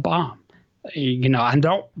invented the bomb.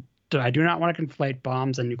 I do not want to conflate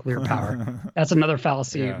bombs and nuclear power. That's another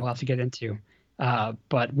fallacy we'll have to get into.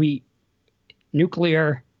 But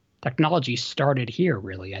nuclear technology started here,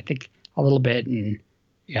 really. I think a little bit in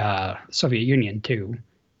Soviet Union too,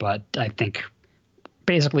 but I think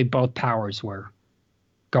basically both powers were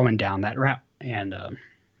going down that route, and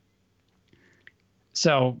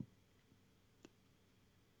so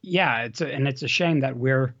yeah, it's a shame that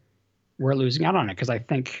we're losing out on it because I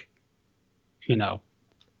think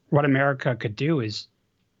what America could do is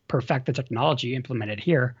perfect the technology, implement it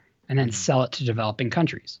here, and then sell it to developing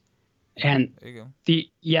countries. And there you go. The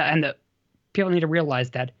people need to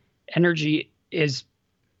realize that energy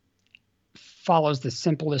follows the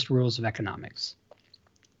simplest rules of economics.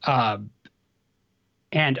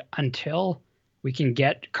 And until we can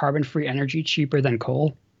get carbon-free energy cheaper than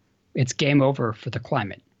coal, it's game over for the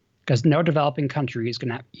climate because no developing country is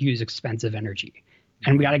going to use expensive energy.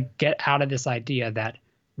 And we got to get out of this idea that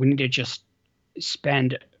we need to just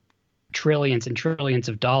spend trillions and trillions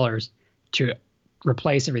of dollars to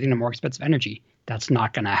replace everything to more expensive energy. That's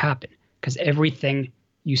not going to happen because everything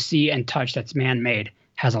you see and touch that's man-made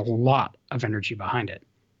has a lot of energy behind it.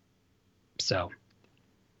 So,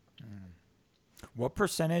 what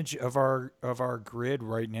percentage of our grid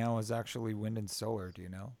right now is actually wind and solar? Do you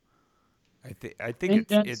know? I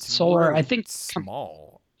think it's solar. Really I think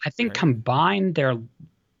small. I think right? combined they're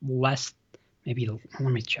less. Maybe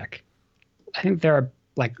let me check. I think they're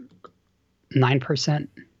like 9%.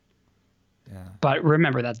 Yeah. But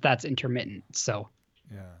remember that's intermittent, so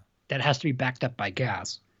Yeah. that has to be backed up by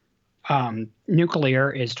gas.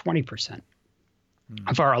 Nuclear is 20%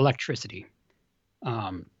 of our electricity,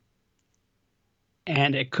 and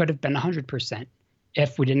it could have been 100%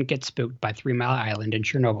 if we didn't get spooked by 3 Mile Island in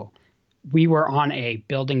Chernobyl. We were on a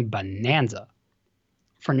building bonanza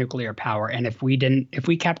for nuclear power, and if we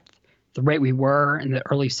kept the rate we were in the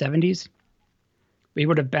early 70s, we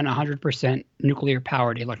would have been 100% nuclear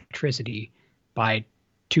powered electricity by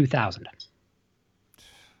 2000.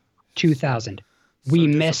 2000. We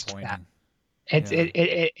missed that.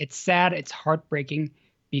 It's sad. It's heartbreaking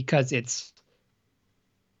because it's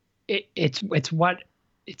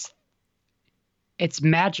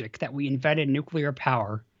magic that we invented nuclear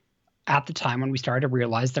power at the time when we started to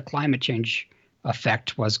realize the climate change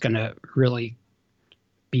effect was going to really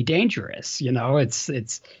be dangerous. I'm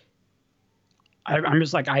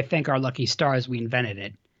just like, I thank our lucky stars we invented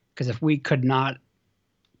it because if we could not,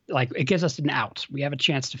 it gives us an out. We have a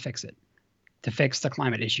chance to fix it, to fix the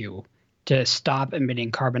climate issue, to stop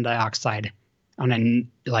emitting carbon dioxide on a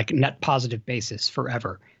net positive basis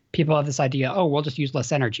forever. People have this idea, oh, we'll just use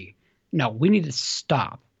less energy. No, we need to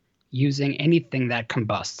stop using anything that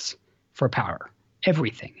combusts for power,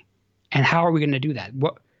 everything. And how are we going to do that?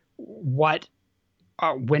 What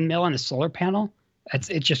windmill and a solar panel? It's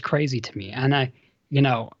just crazy to me. And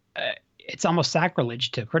it's almost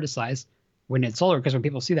sacrilege to criticize wind and solar because when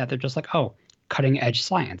people see that, they're just like, oh, cutting edge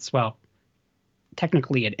science. Well,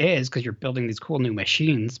 technically it is because you're building these cool new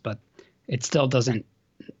machines, but it still doesn't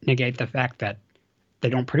negate the fact that they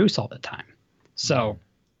don't produce all the time. So,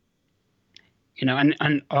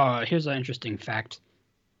 and here's an interesting fact.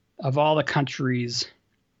 Of all the countries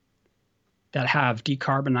that have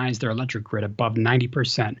decarbonized their electric grid above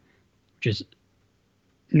 90%, which is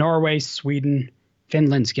Norway, Sweden,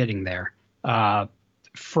 Finland's getting there.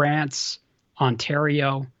 France,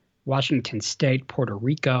 Ontario, Washington State, Puerto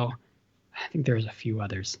Rico, I think there's a few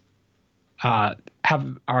others, are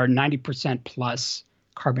 90% plus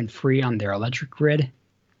carbon free on their electric grid.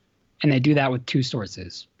 And they do that with two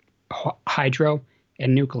sources, hydro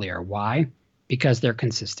and nuclear. Why? Because they're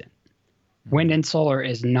consistent. Wind and solar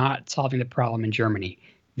is not solving the problem in Germany.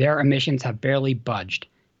 Their emissions have barely budged,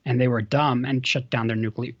 and they were dumb and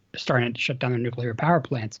starting to shut down their nuclear power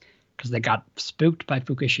plants because they got spooked by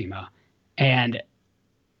Fukushima. And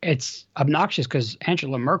it's obnoxious because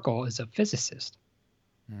Angela Merkel is a physicist.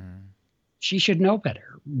 She should know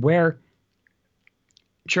better. Where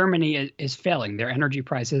Germany is failing, their energy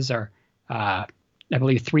prices are, I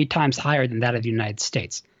believe, 3 times higher than that of the United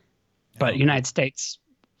States. But United States,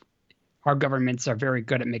 our governments are very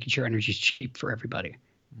good at making sure energy is cheap for everybody,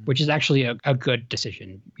 which is actually a good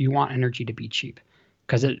decision. You want energy to be cheap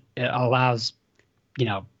because it allows,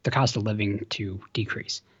 the cost of living to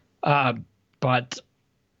decrease. But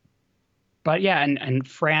But yeah, and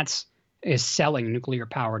France is selling nuclear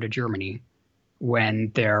power to Germany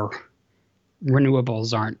when their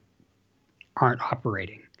renewables aren't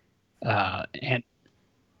operating. And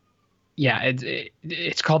yeah,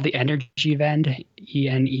 it's called the Energy Wende,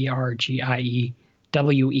 ENERGIEWEND.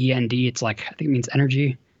 It's like, I think it means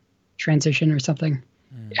energy transition or something.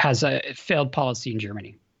 It has a failed policy in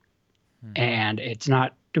Germany, and it's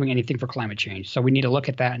not doing anything for climate change. So we need to look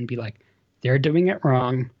at that and be like, they're doing it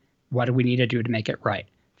wrong. What do we need to do to make it right?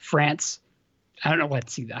 France, I don't know.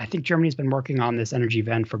 Let's see. I think Germany's been working on this energy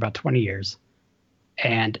Wende for about 20 years,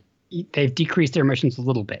 and they've decreased their emissions a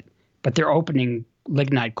little bit, but they're opening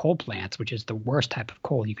lignite coal plants, which is the worst type of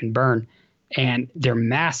coal you can burn. And they're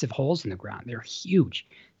massive holes in the ground. They're huge.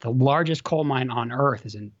 The largest coal mine on earth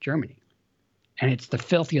is in Germany, and it's the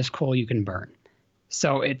filthiest coal you can burn.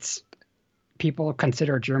 So people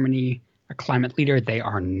consider Germany a climate leader. They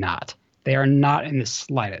are not. They are not in the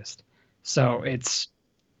slightest. So it's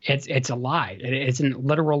a lie. It's a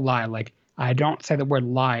literal lie. Like, I don't say the word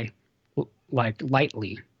lie like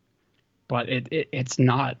lightly, but it's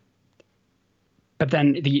not. But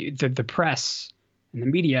then the press and the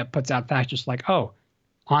media puts out facts just like, oh,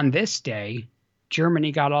 on this day,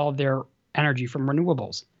 Germany got all of their energy from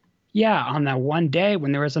renewables. Yeah, on that one day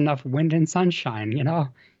when there was enough wind and sunshine,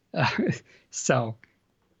 So,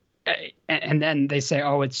 and then they say,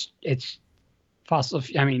 oh, it's fossil.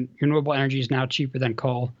 I mean, renewable energy is now cheaper than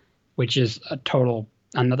coal, which is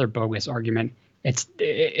another bogus argument. It's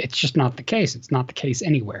just not the case. It's not the case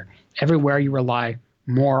anywhere. Everywhere you rely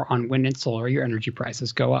more on wind and solar, your energy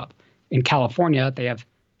prices go up. In California, they have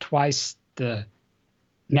twice the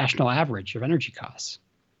national average of energy costs.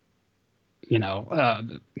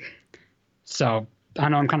 So I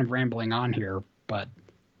know I'm kind of rambling on here, but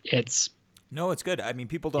it's good. I mean,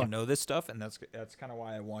 people don't know this stuff, and that's kind of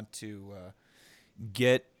why I want to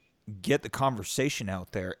get the conversation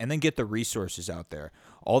out there, and then get the resources out there.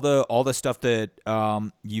 All the stuff that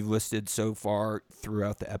you've listed so far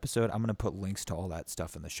throughout the episode, I'm going to put links to all that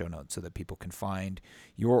stuff in the show notes so that people can find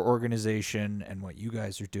your organization and what you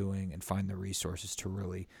guys are doing, and find the resources to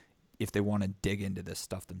really, if they want to dig into this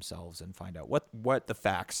stuff themselves and find out what the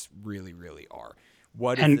facts really, really are.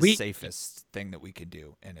 What is the safest thing that we could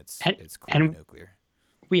do? And it's clean nuclear.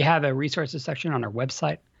 We have a resources section on our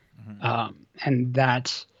website, and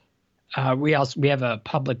that we have a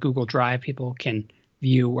public Google Drive. People can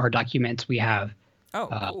view our documents. We have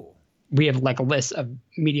cool. We have like a list of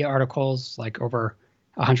media articles, like over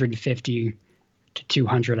 150 to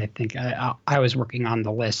 200. I think I was working on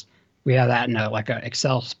the list. We have that in an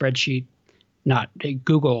Excel spreadsheet, not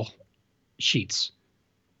Google Sheets,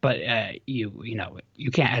 but you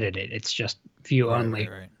can't edit it. It's just view only.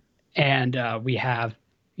 Right. And we have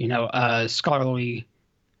scholarly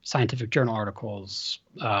scientific journal articles.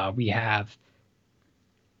 We have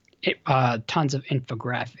tons of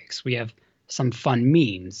infographics. We have some fun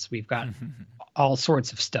memes. We've got all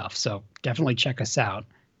sorts of stuff. So definitely check us out.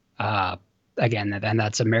 Again, and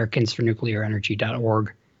that's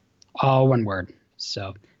americansfornuclearenergy.org, all one word.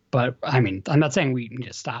 So, but I mean, I'm not saying we need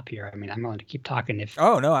to stop here. I mean, I'm willing to keep talking if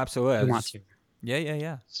oh no, absolutely, you want to.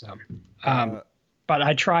 Yeah. So, but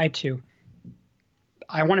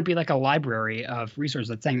I want to be like a library of resources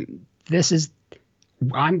that's saying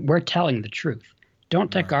we're telling the truth.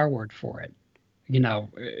 Don't take our word for it.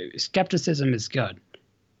 Skepticism is good,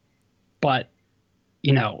 but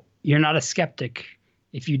you're not a skeptic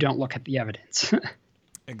if you don't look at the evidence.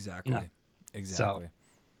 Exactly. So,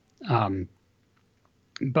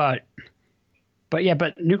 but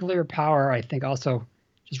nuclear power, I think, also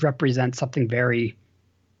just represents something very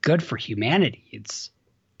good for humanity. It's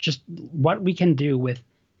just what we can do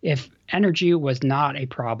if energy was not a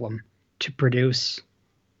problem to produce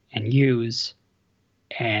and use,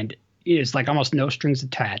 and is like almost no strings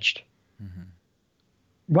attached.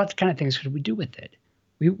 What kind of things could we do with it?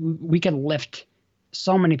 We could lift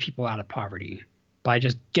so many people out of poverty by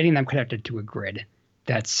just getting them connected to a grid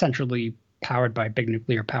that's centrally powered by big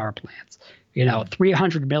nuclear power plants.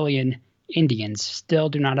 300 million Indians still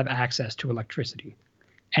do not have access to electricity.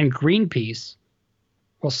 And Greenpeace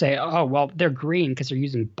will say, oh, well, they're green because they're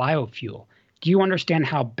using biofuel. Do you understand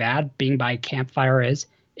how bad being by a campfire is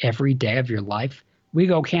every day of your life? We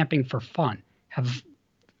go camping for fun. Go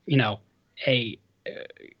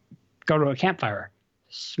to a campfire.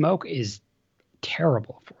 Smoke is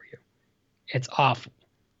terrible for you. It's awful.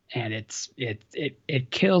 And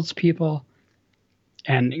it kills people.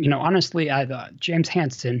 And, honestly, James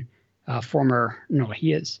Hansen,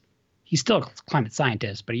 he's still a climate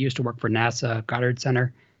scientist, but he used to work for NASA Goddard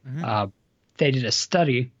Center. They did a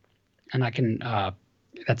study, and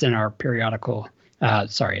that's in our periodical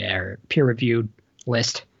peer-reviewed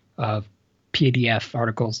list of PDF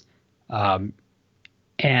articles,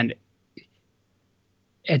 and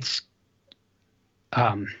it's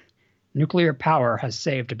nuclear power has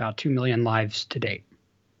saved about 2 million lives to date.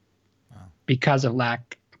 Wow. because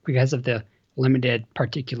of the limited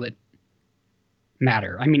particulate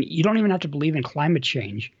matter. I mean, you don't even have to believe in climate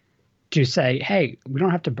change to say, hey, we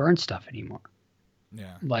don't have to burn stuff anymore.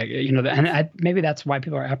 Yeah. Like, maybe that's why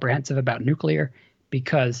people are apprehensive about nuclear,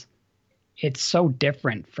 because it's so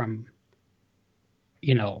different from,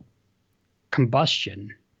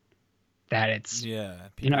 combustion that it's,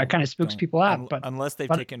 it kind of spooks people out. But unless they've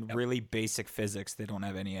taken really basic physics, they don't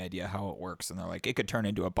have any idea how it works. And they're like, it could turn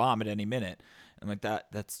into a bomb at any minute. And like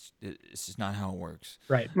it's just not how it works.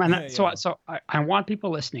 Right. So I want people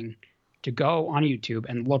listening to go on YouTube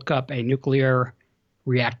and look up a nuclear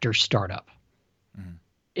reactor startup. Mm-hmm.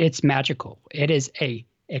 It's magical.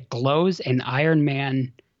 It glows an Iron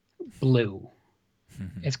Man blue.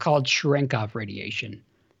 Mm-hmm. It's called Cherenkov radiation.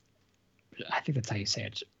 I think that's how you say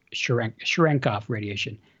it. Cherenkov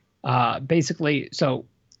radiation. Basically, so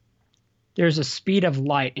there's a speed of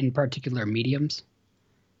light in particular mediums.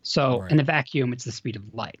 So in a vacuum, it's the speed of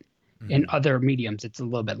light. Mm-hmm. In other mediums, it's a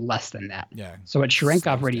little bit less than that. Yeah. So what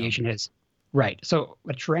Cherenkov radiation is, right. So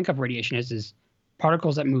what Cherenkov radiation is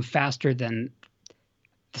particles that move faster than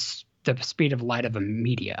the speed of light of a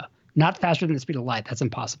media. Not faster than the speed of light. That's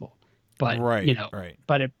impossible. But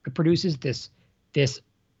but it produces this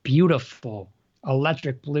beautiful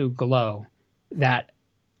electric blue glow that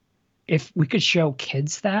if we could show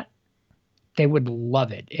kids that, they would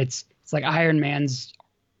love it. It's like Iron Man's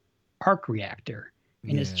arc reactor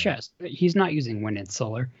in his chest. He's not using wind and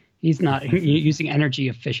solar. He's not using energy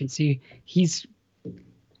efficiency. He's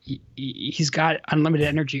got unlimited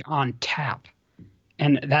energy on tap.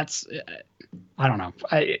 And that's, I don't know.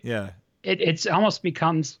 It's almost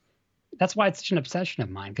becomes, that's why it's such an obsession of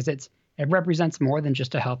mine, because it represents more than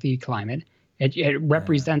just a healthy climate. It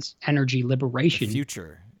represents energy liberation. The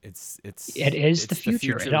future. It is the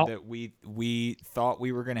future that we thought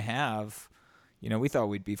we were going to have. We thought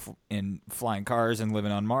we'd be in flying cars and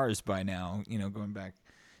living on Mars by now, going back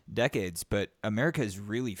decades. But America has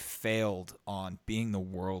really failed on being the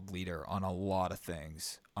world leader on a lot of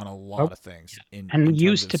things, And we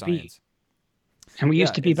used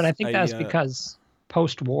to be, but I think that's because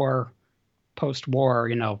post-war,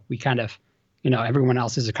 we kind of, everyone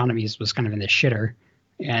else's economies was kind of in the shitter.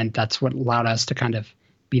 And that's what allowed us to kind of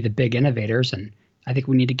be the big innovators. And I think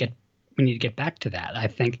we need to get back to that. I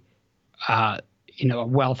think, a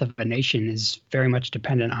wealth of a nation is very much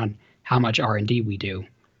dependent on how much R&D we do. Yeah.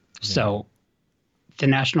 So the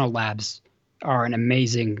national labs are an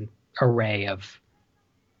amazing array of,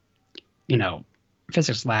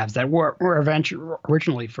 physics labs that were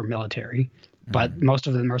originally for military, but most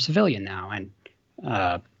of them are civilian now. And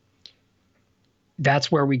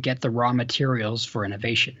that's where we get the raw materials for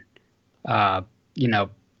innovation. Because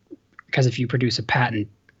if you produce a patent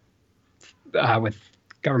with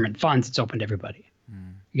government funds, it's open to everybody.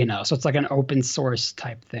 So it's like an open source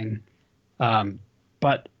type thing.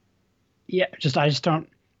 But yeah, I just don't.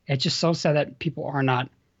 It's just so sad that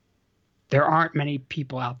there aren't many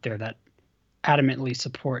people out there that adamantly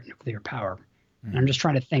support nuclear power. And I'm just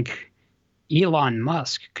trying to think, Elon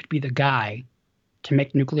Musk could be the guy to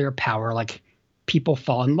make nuclear power like people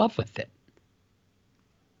fall in love with it.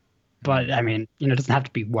 But I mean, it doesn't have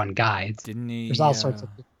to be one guy. There's all sorts of.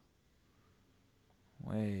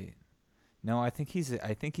 Wait, no, I think he's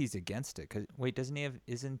against it. Doesn't he have?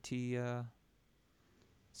 Isn't he?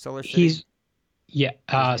 Solar City.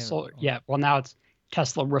 Solar. Yeah. Well, now it's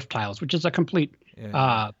Tesla roof tiles, which is a complete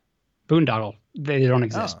boondoggle. They don't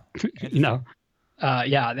exist. And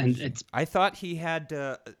it's. I thought he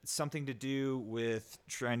had something to do with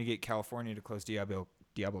trying to get California to close Diablo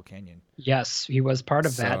Canyon. Yes, he was part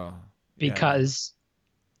of that because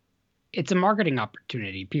it's a marketing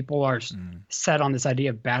opportunity. People are set on this idea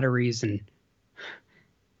of batteries and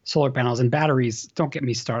solar panels, and batteries. Don't get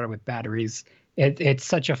me started with batteries. It's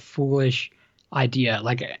such a foolish idea.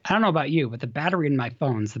 Like, I don't know about you, but the battery in my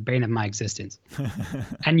phone's the bane of my existence.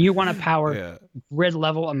 And you want to power grid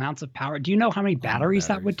level amounts of power. Do you know how many batteries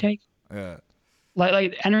that would take? Yeah.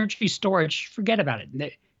 Like energy storage, forget about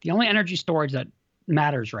it. The only energy storage that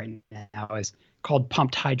matters right now is called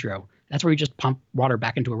pumped hydro. That's where you just pump water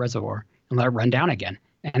back into a reservoir and let it run down again.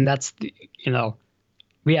 And that's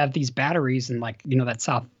we have these batteries and that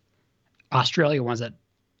South Australia ones that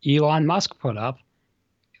Elon Musk put up.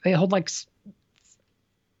 They hold like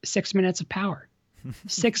 6 minutes of power.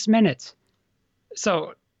 6 minutes.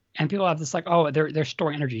 So, and people have this they're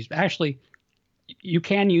storing energies. Actually, you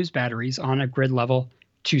can use batteries on a grid level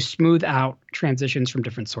to smooth out transitions from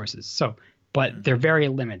different sources. So, but they're very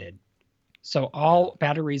limited. So all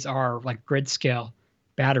batteries are like grid scale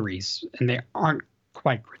batteries, and they aren't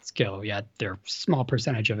quite grid scale yet. They're a small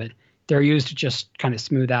percentage of it. They're used to just kind of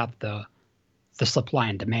smooth out the supply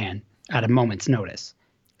and demand at a moment's notice.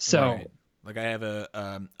 So Right. Like I have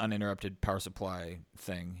a uninterrupted power supply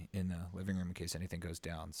thing in the living room in case anything goes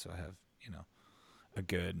down. So I have a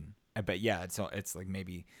good. But yeah, it's like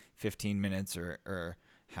maybe 15 minutes or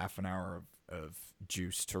half an hour of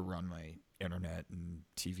juice to run my internet and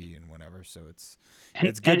TV and whatever. So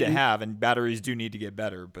it's good to have. And batteries do need to get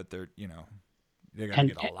better, but they got to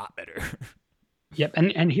get a lot better. Yep,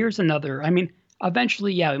 and here's another. I mean,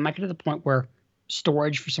 eventually, yeah, we might get to the point where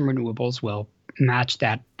storage for some renewables will match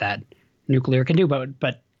that nuclear can do. But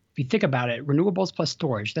if you think about it, renewables plus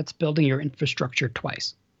storage, that's building your infrastructure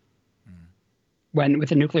twice. When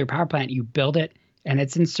with a nuclear power plant, you build it and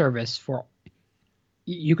it's in service for.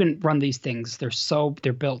 You can run these things. They're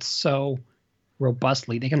built so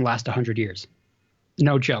robustly they can last 100 years.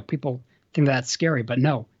 No joke. People think that's scary, but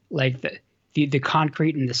no. Like the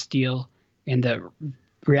concrete and the steel and the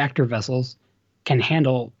reactor vessels can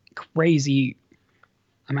handle crazy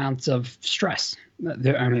amounts of stress.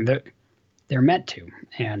 They're meant to,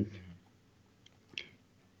 and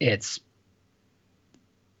I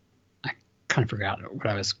kind of forgot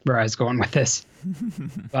where I was going with this,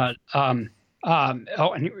 but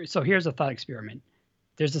so here's a thought experiment.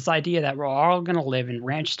 There's this idea that we're all going to live in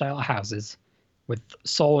ranch-style houses with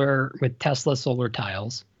Tesla solar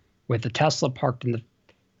tiles, with the Tesla parked in the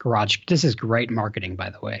garage. This is great marketing, by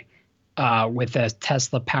the way, with a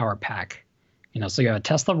Tesla power pack. So you have a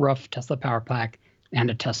Tesla roof, Tesla power pack, and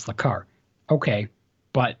a Tesla car. Okay,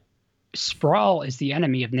 but sprawl is the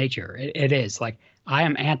enemy of nature. It is. Like, I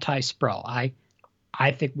am anti-sprawl. I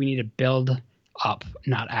think we need to build up,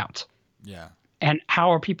 not out. Yeah. And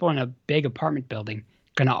how are people in a big apartment building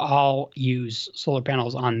going to all use solar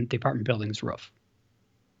panels on the apartment building's roof?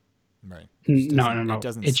 Right. No. It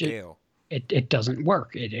doesn't scale. It doesn't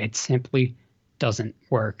work. It simply doesn't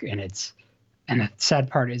work. And the sad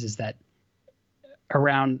part is that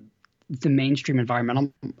around the mainstream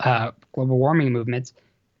environmental global warming movements,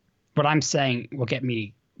 what I'm saying will get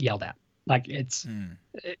me yelled at. Like and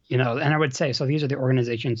I would say, so these are the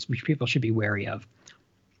organizations which people should be wary of.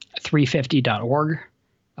 350.org.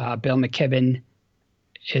 Bill McKibben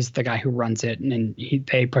is the guy who runs it, and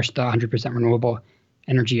they push the 100% renewable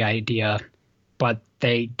energy idea, but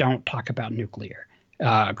they don't talk about nuclear.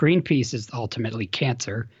 Greenpeace is ultimately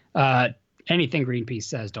cancer. Anything Greenpeace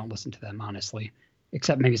says, don't listen to them, honestly,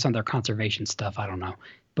 except maybe some of their conservation stuff. I don't know.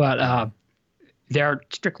 But they're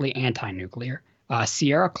strictly anti-nuclear.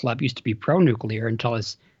 Sierra Club used to be pro-nuclear until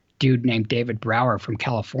this dude named David Brower from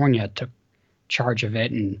California took charge of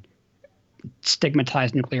it and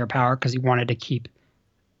stigmatized nuclear power because he wanted to keep,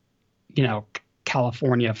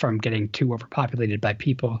 California from getting too overpopulated by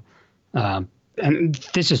people. And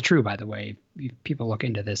this is true, by the way. People look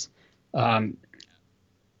into this. And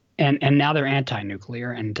now they're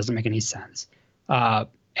anti-nuclear, and it doesn't make any sense.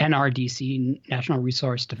 NRDC, National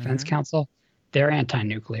Resource Defense Council, they're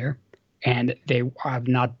anti-nuclear, and they have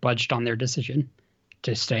not budged on their decision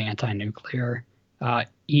to stay anti-nuclear.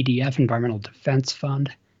 EDF, Environmental Defense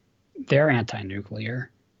Fund, they're anti-nuclear.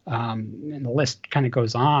 And the list kind of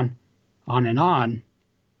goes on and on.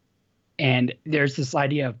 And there's this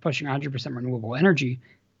idea of pushing 100% renewable energy,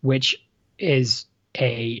 which is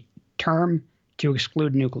a term to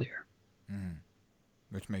exclude nuclear.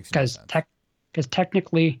 Which makes no sense. Because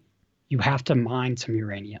technically, you have to mine some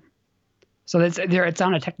uranium. So it's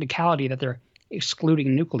on a technicality that they're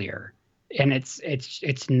excluding nuclear, and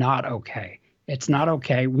it's not okay. It's not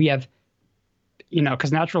okay. We have,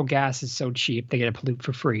 because natural gas is so cheap, they get to pollute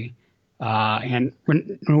for free, and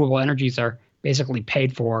renewable energies are basically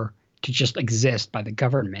paid for to just exist by the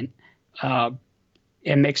government.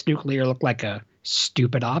 It makes nuclear look like a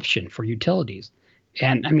stupid option for utilities.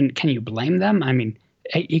 And I mean, can you blame them? I mean,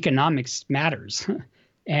 economics matters.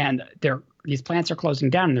 And these plants are closing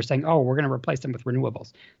down, and they're saying, oh, we're going to replace them with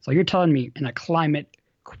renewables. So you're telling me in a climate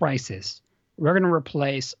crisis, we're going to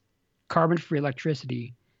replace carbon-free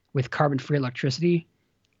electricity with carbon-free electricity?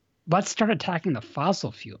 Let's start attacking the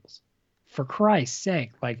fossil fuels, for Christ's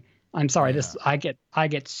sake. Like, I'm sorry, I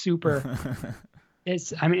get super.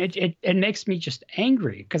 It makes me just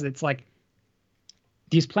angry because it's like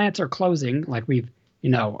these plants are closing. Like Three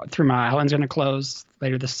Mile Island's going to close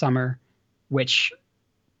later this summer, which,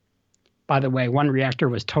 by the way, one reactor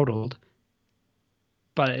was totaled,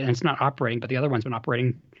 and it's not operating, but the other one's been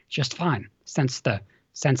operating just fine since the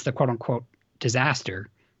quote unquote disaster.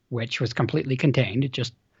 which was completely contained. It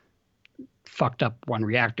just fucked up one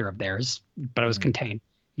reactor of theirs, but it was contained.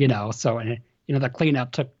 So and the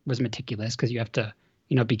cleanup was meticulous because you have to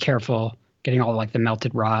be careful getting all like the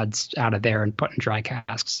melted rods out of there and put in dry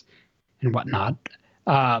casks and whatnot.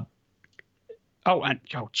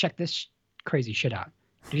 Check this crazy shit out.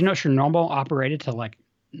 Did you know Chernobyl operated till like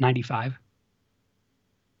 95?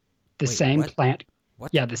 Same plant.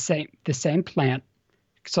 What? Yeah, the same plant.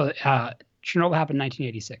 So Chernobyl happened in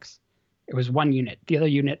 1986. It was one unit. The other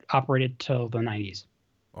unit operated till the 90s,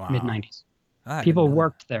 mid 90s. People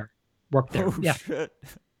worked there. Oh, yeah. Shit.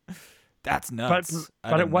 That's nuts.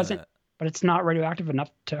 But it wasn't. But it's not radioactive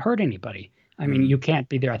enough to hurt anybody. I mean, you can't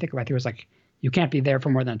be there. I think it was like you can't be there for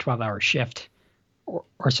more than a 12-hour shift,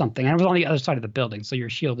 or something. And it was on the other side of the building, so you're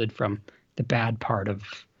shielded from the bad part of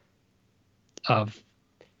the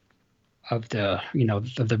of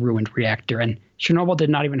the ruined reactor. And Chernobyl did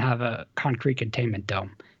not even have a concrete containment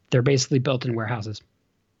dome. They're basically built in warehouses.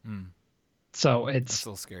 So it's a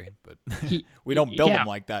little scary, but we don't build them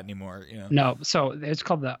like that anymore. No, so it's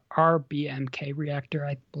called the RBMK reactor,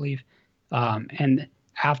 I believe. And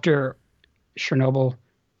after Chernobyl,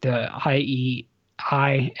 the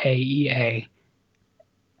IAEA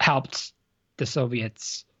helped the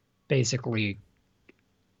Soviets basically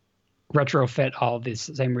retrofit all of these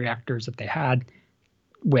same reactors that they had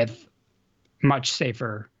with much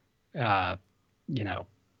safer,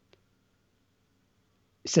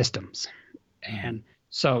 systems. And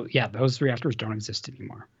so, those reactors don't exist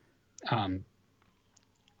anymore.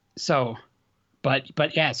 So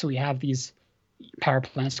we have these power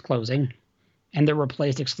plants closing, and they're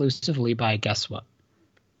replaced exclusively by, guess what?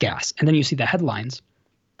 Gas. And then you see the headlines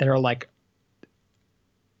that are like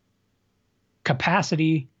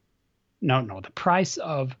capacity. The price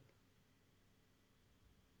of.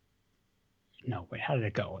 No, wait, how did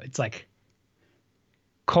it go? It's like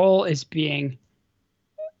coal is being.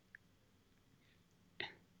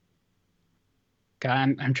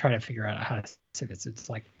 God, I'm trying to figure out how to say this. It's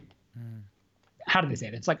like, how do they say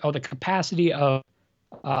it? It's like, the capacity of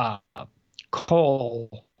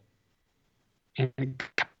coal and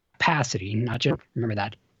capacity, not just, remember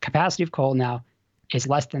that, capacity of coal now is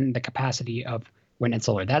less than the capacity of wind and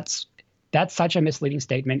solar. That's such a misleading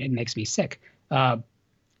statement. It makes me sick. Renewables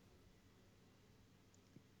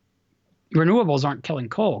aren't killing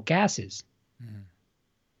coal. Gases.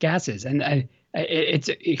 Gases. And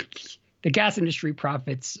the gas industry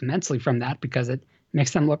profits immensely from that because it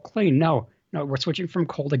makes them look clean. No, we're switching from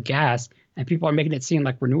coal to gas, and people are making it seem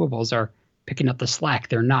like renewables are picking up the slack.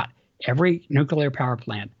 They're not. Every nuclear power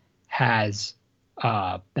plant has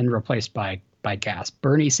been replaced by gas.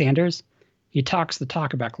 Bernie Sanders, he talks the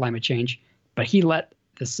talk about climate change, but he let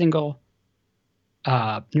the single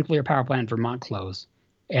nuclear power plant in Vermont close,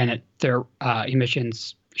 and their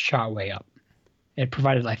emissions shot way up. It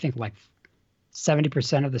provided, I think, like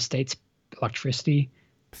 70% of the state's electricity.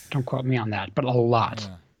 Don't quote me on that, but a lot.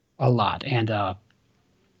 And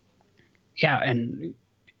and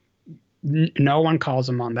no one calls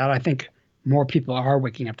them on that. I think more people are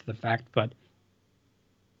waking up to the fact, but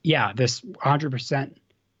this 100%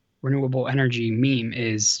 renewable energy meme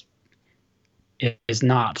is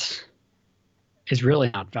really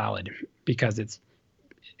not valid because it's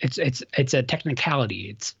a technicality.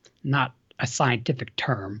 It's not a scientific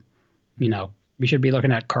term. We should be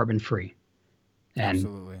looking at carbon free. And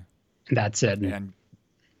absolutely. That's it. And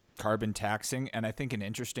carbon taxing. And I think an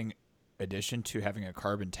interesting addition to having a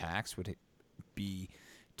carbon tax would be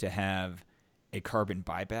to have a carbon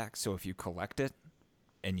buyback. So if you collect it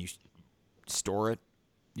and you store it,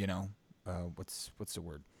 what's the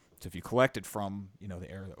word? So if you collect it from,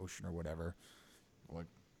 the air, the ocean or whatever, or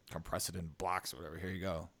compress it in blocks or whatever, here you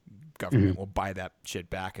go. Government will buy that shit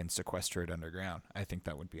back and sequester it underground. I think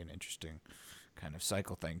that would be an interesting kind of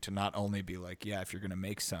cycle thing to not only be like, if you're going to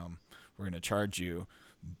make some, we're going to charge you,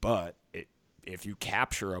 but if you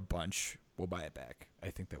capture a bunch, we'll buy it back.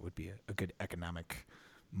 I think that would be a good economic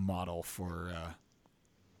model for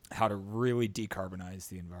how to really decarbonize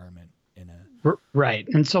the environment in a right.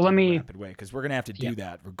 And so rapid way, because we're going to have to do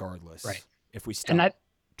that regardless. Right. If we stop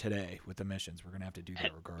today with emissions, we're going to have to do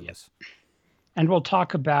that regardless. And I'll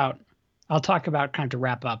talk about kind of to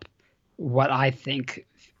wrap up what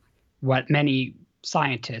many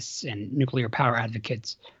scientists and nuclear power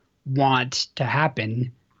advocates want to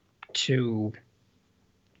happen to,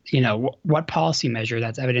 what policy measure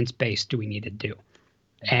that's evidence-based do we need to do?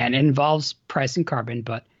 And it involves pricing carbon,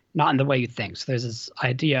 but not in the way you think. So there's this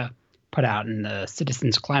idea put out in the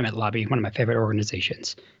Citizens Climate Lobby, one of my favorite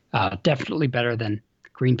organizations, definitely better than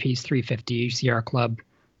Greenpeace 350, Sierra Club,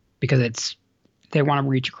 because they want to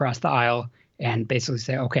reach across the aisle and basically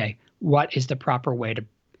say, okay, what is the proper way to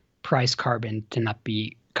price carbon to not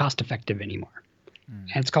be cost effective anymore? And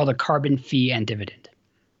it's called a carbon fee and dividend.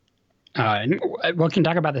 And we can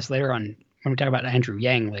talk about this later on when we talk about Andrew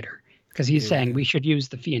Yang later, because he's saying we should use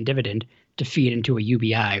the fee and dividend to feed into a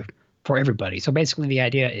UBI for everybody. So basically, the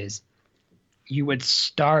idea is you would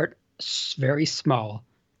start very small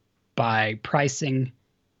by pricing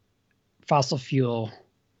fossil fuel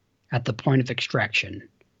at the point of extraction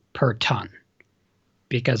per ton,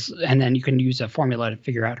 and then you can use a formula to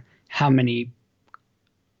figure out how many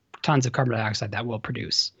tons of carbon dioxide that will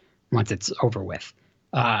produce once it's over with.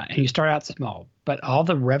 And you start out small, but all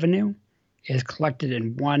the revenue is collected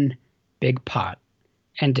in one big pot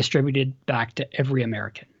and distributed back to every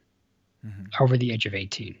American over the age of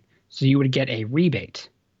 18. So you would get a rebate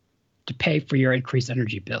to pay for your increased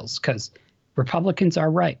energy bills, because Republicans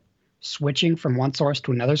are right. Switching from one source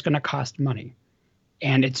to another is going to cost money.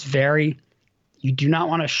 And you do not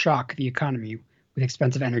want to shock the economy with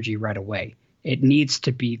expensive energy right away. It needs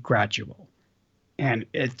to be gradual. And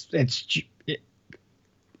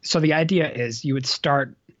so the idea is you would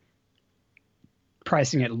start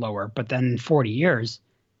pricing it lower, but then in 40 years,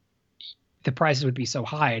 the prices would be so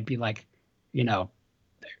high, it'd be like, it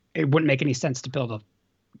wouldn't make any sense to build a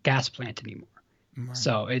gas plant anymore. Right.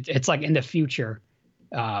 So it's like in the future,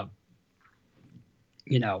 it's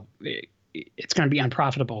going to be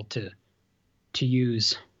unprofitable to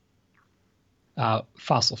use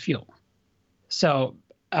fossil fuel. So,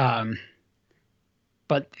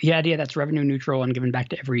 but the idea that's revenue neutral and given back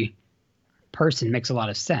to every person makes a lot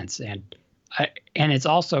of sense, and it's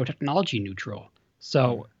also technology neutral.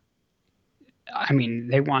 So, I mean,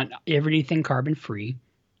 they want everything carbon free,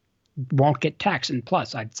 won't get taxed, and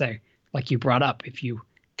plus, I'd say, like you brought up, if you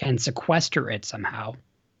can sequester it somehow,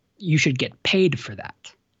 you should get paid for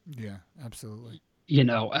that. Yeah, absolutely.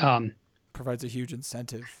 Provides a huge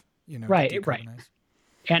incentive, right.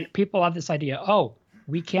 And people have this idea,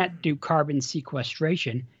 we can't do carbon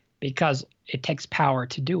sequestration because it takes power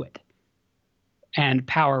to do it. And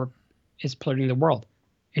power is polluting the world.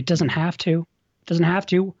 It doesn't have to.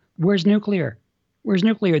 Where's nuclear?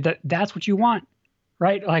 That's what you want,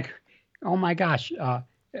 right? Like, oh my gosh. We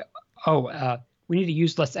need to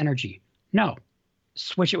use less energy. No,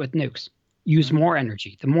 switch it with nukes. Use more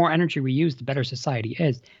energy. The more energy we use, the better society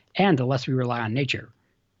is, and the less we rely on nature.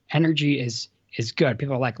 Energy is good.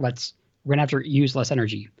 People are like, we're gonna have to use less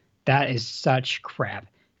energy. That is such crap,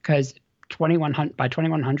 because by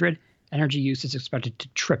 2100, energy use is expected to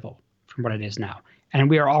triple from what it is now, and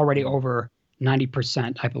we are already over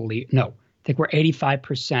 90%, I believe. No, I think we're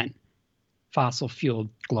 85% fossil fueled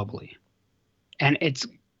globally, and it's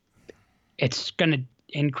going to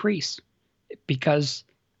increase because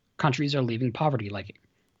countries are leaving poverty, like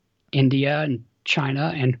India and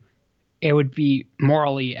China, and it would be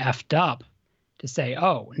morally effed up to say,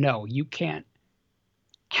 oh, no, you can't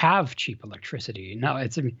have cheap electricity. No,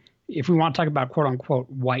 if we want to talk about quote unquote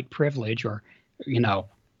white privilege or,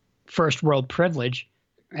 first world privilege,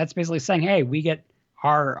 that's basically saying, hey, we get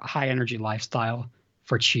our high energy lifestyle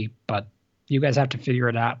for cheap, but you guys have to figure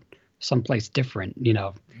it out someplace different,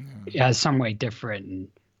 some way different. And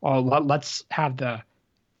let's have the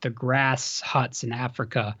grass huts in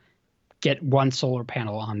Africa get one solar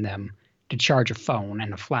panel on them to charge a phone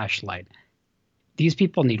and a flashlight. These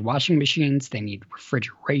people need washing machines. They need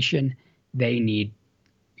refrigeration. They need,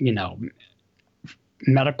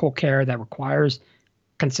 medical care that requires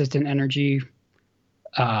consistent energy.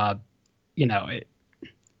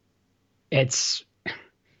 It's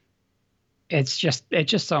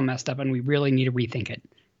just so messed up, and we really need to rethink it.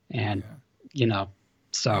 And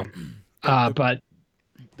but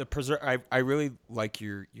I really like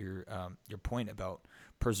your point about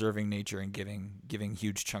preserving nature and giving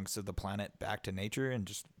huge chunks of the planet back to nature, and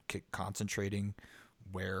just concentrating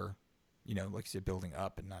where, like you said, building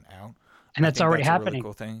up and not out. And that's already happening. A really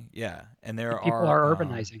cool thing. Yeah. And people are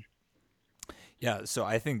urbanizing. Yeah. So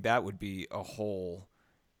I think that would be a whole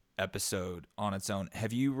episode on its own.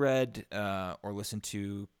 Have you read or listened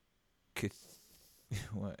to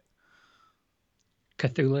what?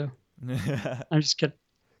 Cthulhu? I'm just kidding.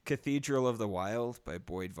 Cathedral of the Wild by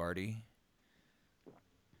Boyd Vardy.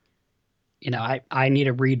 I need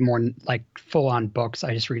to read more like full on books.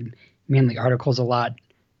 I just read mainly articles a lot.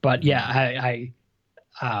 But yeah,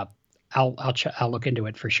 I'll look into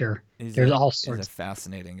it for sure. There's all sorts. He's a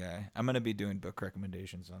fascinating guy. I'm going to be doing book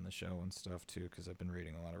recommendations on the show and stuff too, because I've been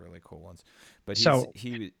reading a lot of really cool ones. But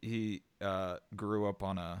he grew up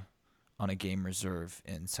on a game reserve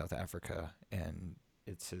in South Africa, and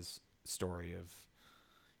it's his story of,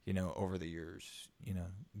 over the years,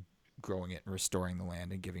 growing it and restoring the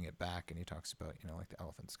land and giving it back. And he talks about, like the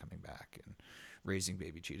elephants coming back and raising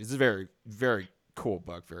baby cheetahs. It's a very, very cool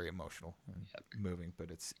book, very emotional and moving, but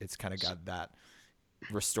it's kind of got that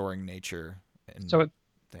restoring nature and So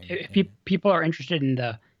thing. if people are interested in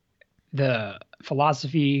the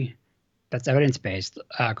philosophy that's evidence-based,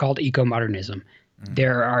 called eco-modernism,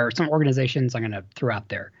 there are some organizations I'm going to throw out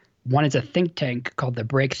there. One is a think tank called the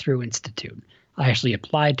Breakthrough Institute. I actually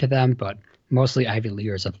applied to them, but mostly Ivy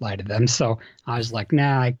Leaguers apply to them. So I was like,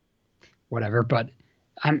 nah, whatever. But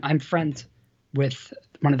I'm friends with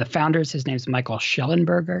one of the founders. His name's Michael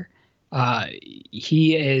Schellenberger.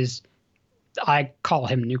 He is, I call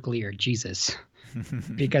him Nuclear Jesus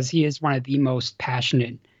because he is one of the most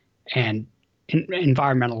passionate and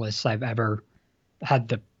environmentalists I've ever had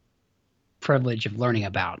the privilege of learning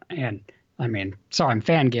about. And I mean, sorry, I'm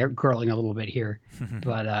fangirling a little bit here,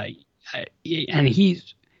 but and he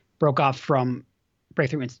broke off from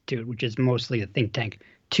Breakthrough Institute, which is mostly a think tank,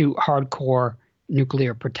 to hardcore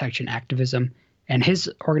nuclear protection activism. And his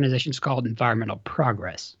organization is called Environmental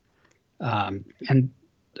Progress.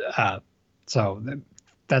 So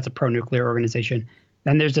that's a pro-nuclear organization.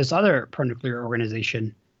 Then there's this other pro-nuclear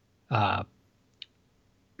organization. My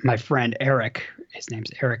friend Eric, his name's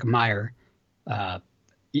Eric Meyer.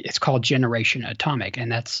 It's called Generation Atomic, and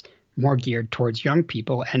that's more geared towards young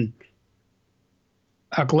people. And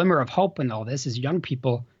a glimmer of hope in all this is young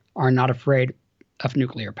people are not afraid of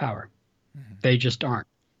nuclear power. Mm-hmm. They just aren't.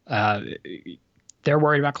 They're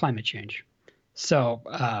worried about climate change. So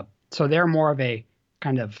they're more of a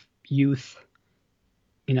kind of youth,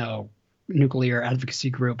 nuclear advocacy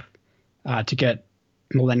group to get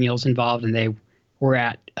millennials involved. And they were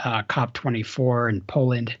at COP24 in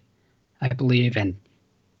Poland, I believe. And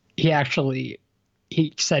he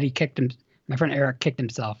said my friend Eric kicked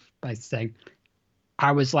himself by saying,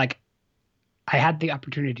 I had the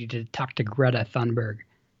opportunity to talk to Greta Thunberg,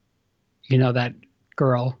 that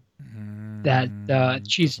girl that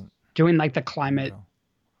she's doing like the climate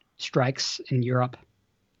strikes in Europe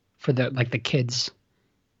for the kids.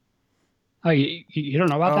 Oh, you don't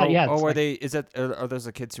know about that? Yeah. Are those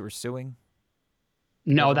the kids who are suing?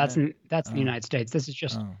 No, that's in the United States. This is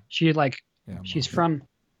just she's from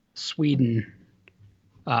Sweden,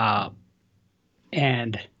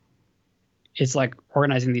 and it's like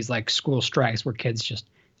organizing these like school strikes where kids just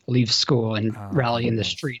leave school and rally in the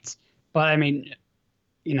streets. But I mean,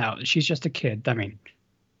 she's just a kid. I mean,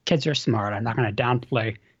 kids are smart. I'm not going to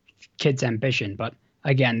downplay kids' ambition, but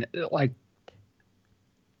again, like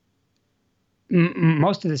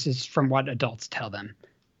most of this is from what adults tell them,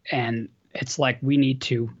 and it's like we need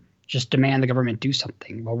to just demand the government do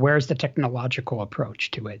something. Well, where's the technological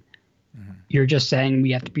approach to it? Mm-hmm. You're just saying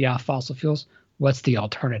we have to be off fossil fuels. What's the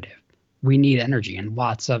alternative? We need energy and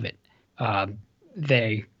lots of it.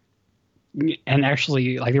 There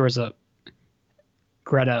was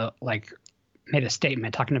Greta made a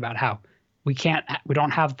statement talking about how we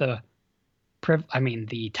don't have the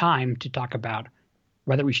time to talk about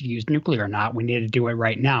whether we should use nuclear or not. We need to do it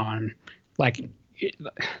right now. And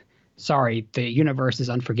sorry, the universe is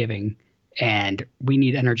unforgiving and we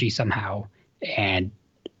need energy somehow. And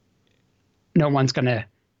no one's going to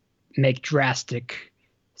make drastic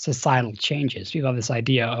societal changes. People have this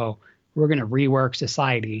idea, we're going to rework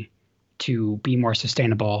society to be more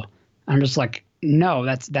sustainable. I'm just like, no,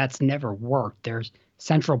 that's never worked. There's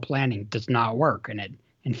central planning does not work. And it,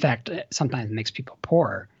 in fact, sometimes makes people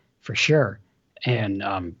poorer for sure. And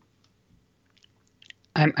I'm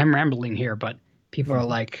rambling here, but people are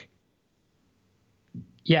like,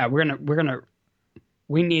 yeah,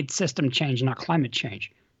 we need system change, not climate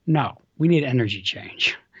change. No, we need energy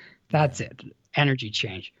change. That's it. Energy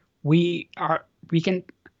change. We can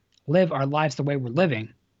live our lives the way we're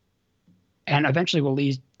living, and eventually we'll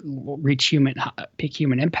reach peak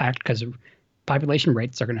human impact because population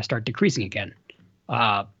rates are going to start decreasing again.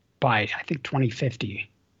 By I think 2050,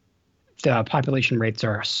 the population rates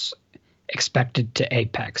are expected to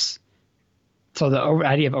apex. So the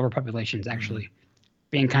idea of overpopulation is actually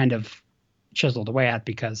being kind of chiseled away at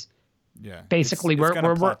because basically it's going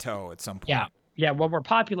to plateau at some point. Yeah. Well, we're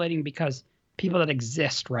populating because people that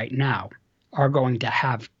exist right now are going to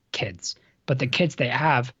have kids, but the kids they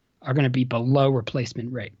have are going to be below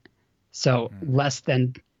replacement rate. So less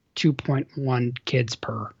than 2.1 kids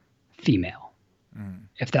per female,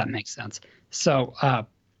 if that makes sense. So,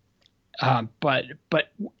 but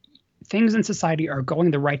things in society are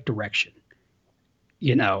going the right direction.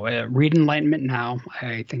 Read Enlightenment Now.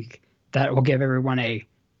 I think that will give everyone a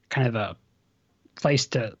kind of a place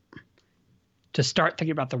to start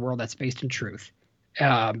thinking about the world that's based in truth.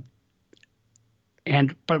 But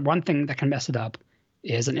one thing that can mess it up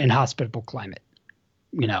is an inhospitable climate.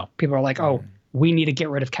 People are like, oh, we need to get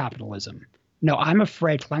rid of capitalism. No, I'm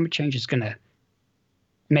afraid climate change is going to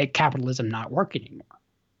make capitalism not work anymore.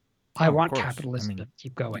 I Of want course. capitalism to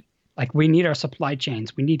keep going. Like, we need our supply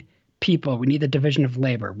chains. We need people. We need the division of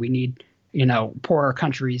labor. We need, poorer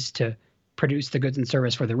countries to produce the goods and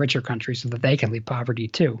service for the richer countries so that they can leave poverty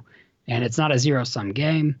too. And it's not a zero-sum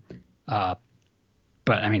game. But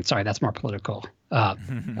I mean, sorry, that's more political.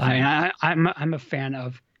 I'm a fan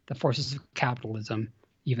of the forces of capitalism,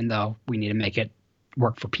 even though we need to make it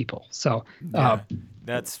work for people. So I'm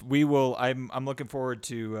looking forward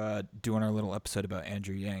to doing our little episode about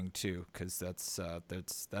Andrew Yang too, because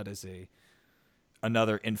that is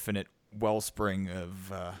another infinite wellspring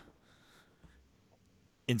of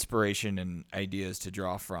inspiration and ideas to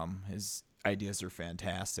draw from. His ideas are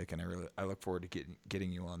fantastic, and I look forward to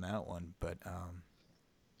getting you on that one. But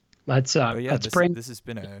let's bring. This has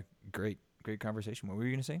been a great conversation. What were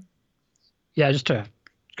you going to say? Yeah, just to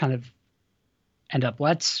kind of end up,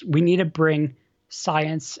 we need to bring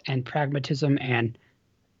science and pragmatism and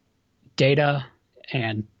data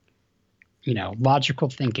and logical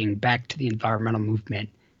thinking back to the environmental movement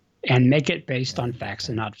and make it based on facts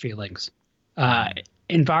and not feelings.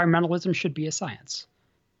 Environmentalism should be a science,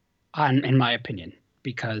 in my opinion,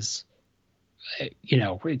 because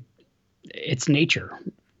it's nature.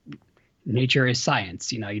 Nature is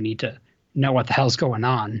science. You need to know what the hell's going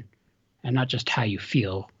on and not just how you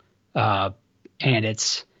feel. And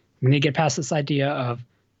we need to get past this idea of,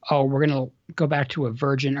 oh, we're going to go back to a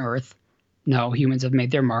virgin Earth. No, humans have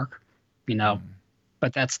made their mark,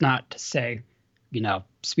 but that's not to say,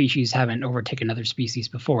 species haven't overtaken other species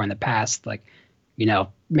before in the past. Like,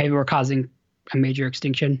 maybe we're causing a major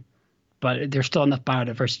extinction, but there's still enough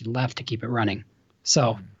biodiversity left to keep it running.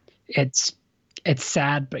 So it's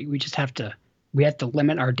sad, but we have to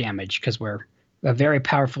limit our damage because we're a very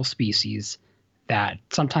powerful species that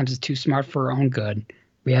sometimes is too smart for our own good.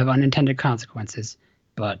 We have unintended consequences,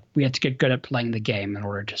 but we have to get good at playing the game in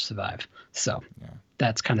order to survive. So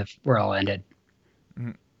that's kind of where I'll end it.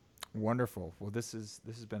 Wonderful. Well, this has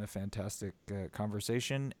been a fantastic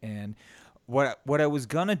conversation, and what I was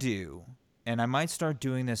gonna do, and I might start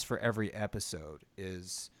doing this for every episode,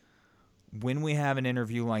 is when we have an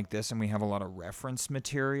interview like this and we have a lot of reference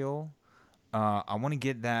material, I want to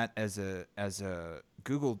get that as a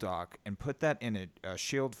Google Doc and put that in a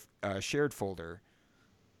shared folder.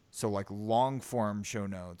 So like long form show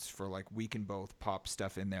notes for like we can both pop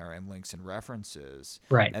stuff in there and links and references,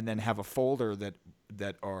 right? And then have a folder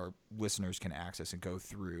that our listeners can access and go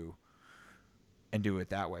through and do it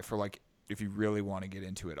that way. For like if you really want to get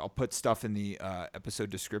into it, I'll put stuff in the episode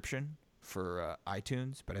description for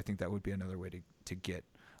iTunes, but I think that would be another way to get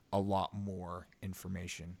a lot more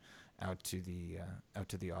information out to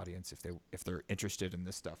the audience if they're interested in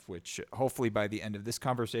this stuff, which hopefully by the end of this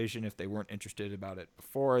conversation, if they weren't interested about it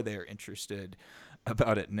before, they're interested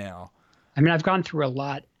about it now. I mean, I've gone through a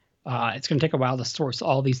lot. It's going to take a while to source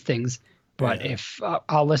all these things, but if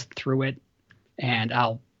I'll listen through it and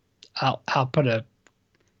I'll put a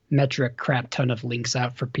metric crap ton of links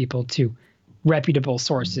out for people to reputable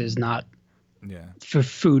sources, not for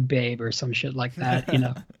Food Babe or some shit like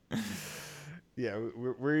that, Yeah,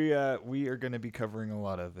 we are going to be covering a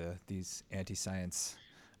lot of these anti-science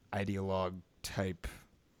ideologue type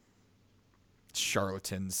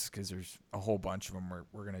charlatans because there's a whole bunch of them.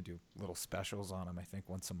 We're going to do little specials on them, I think,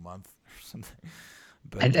 once a month or something.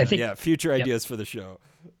 But I think, future ideas for the show.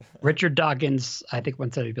 Richard Dawkins, I think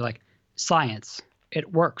once said he'd be like, "Science,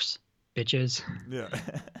 it works, bitches." Yeah.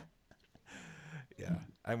 Yeah,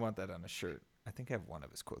 I want that on a shirt. I think I have one of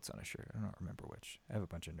his quotes on a shirt. I don't remember which. I have a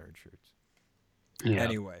bunch of nerd shirts. Yeah,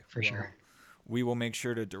 anyway, for sure. We will make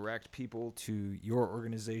sure to direct people to your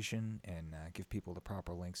organization and give people the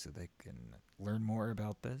proper links so they can learn more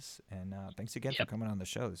about this. And thanks again for coming on the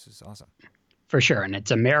show. This is awesome. For sure. And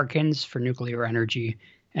it's Americans for Nuclear Energy.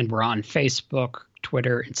 And we're on Facebook,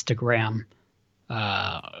 Twitter, Instagram.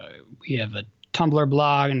 We have a Tumblr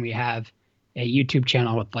blog and we have a YouTube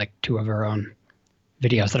channel with like 2 of our own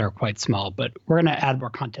videos that are quite small. But we're going to add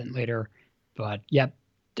more content later. But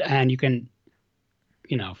and you can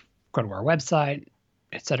go to our website,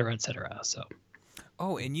 et cetera, et cetera. So.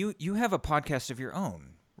 Oh, and you have a podcast of your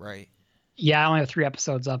own, right? Yeah, I only have 3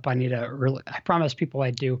 episodes up. I promised people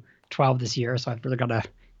I'd do 12 this year, so I've really got to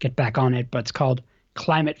get back on it. But it's called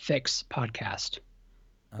Climate Fix Podcast.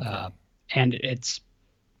 Okay. And it's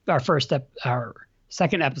our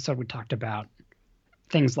second episode. We talked about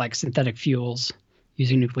things like synthetic fuels,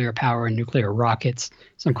 using nuclear power and nuclear rockets,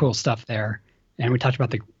 some cool stuff there. And we talked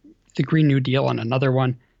about the Green New Deal on another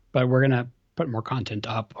one, but we're going to put more content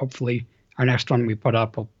up, hopefully our next one we put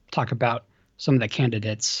up, we'll talk about some of the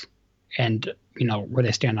candidates and where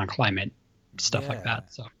they stand on climate, stuff like Yeah.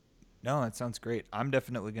 that. So No, that sounds great. I'm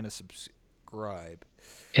definitely going to subscribe,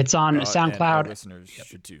 it's on and our SoundCloud. listeners Yep.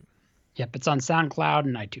 should too. Yep, it's on SoundCloud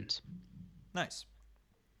and iTunes. Nice.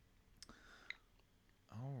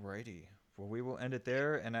 Alrighty. Well, we will end it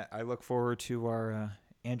there, and I look forward to our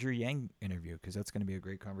Andrew Yang interview because that's going to be a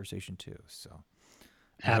great conversation too. So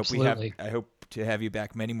Absolutely. I hope to have you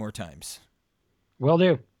back many more times. Will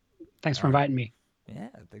do. Thanks All for right. inviting me. Yeah,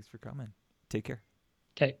 thanks for coming. Take care.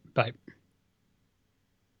 Okay, bye.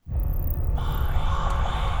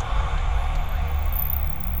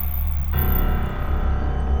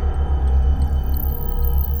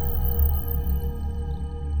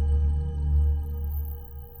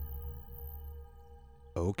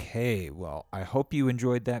 Okay, well, I hope you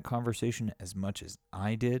enjoyed that conversation as much as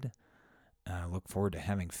I did. I look forward to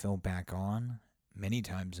having Phil back on many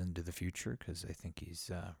times into the future because I think he's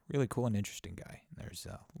a really cool and interesting guy. There's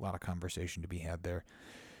a lot of conversation to be had there.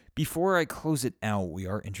 Before I close it out, we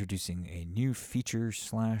are introducing a new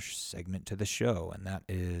feature/segment to the show, and that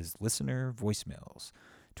is listener voicemails,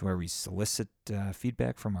 to where we solicit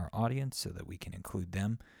feedback from our audience so that we can include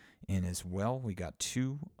them in as well. We got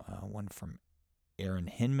two, one from Aaron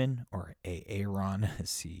Hinman, or Aaron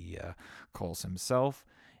as he calls himself,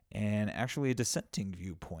 and actually a dissenting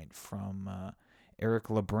viewpoint from Eric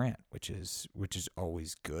LeBrant, which is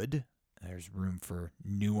always good. There's room for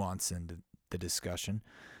nuance in the discussion.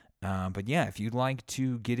 But yeah, if you'd like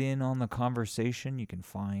to get in on the conversation, you can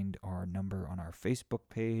find our number on our Facebook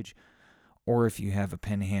page, or if you have a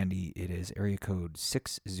pen handy, it is area code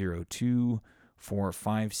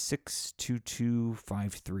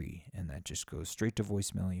 602-456-2253, and that just goes straight to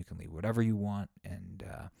voicemail. You can leave whatever you want, and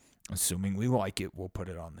assuming we like it, we'll put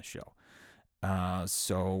it on the show.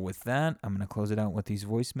 So with that, I'm going to close it out with these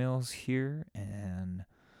voicemails here, and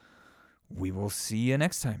we will see you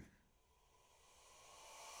next time.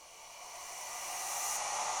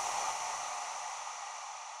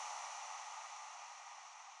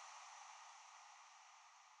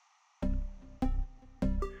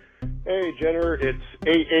 Hey, Jenner, it's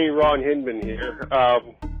Ron Hinman here.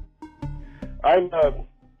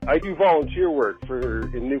 I do volunteer work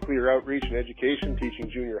in nuclear outreach and education, teaching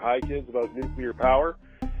junior high kids about nuclear power.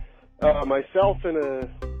 Myself and a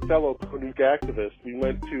fellow pro-nuke activist, we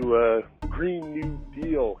went to a Green New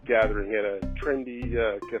Deal gathering at a trendy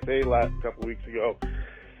cafe a couple weeks ago.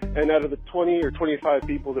 And out of the 20 or 25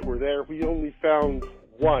 people that were there, we only found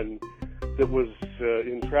one that was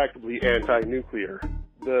intractably anti-nuclear.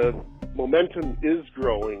 The momentum is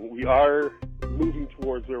growing. We are moving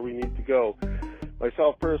towards where we need to go.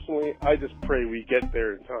 Myself personally, I just pray we get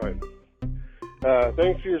there in time.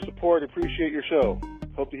 Thanks for your support. Appreciate your show.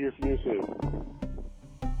 Hope to hear from you soon.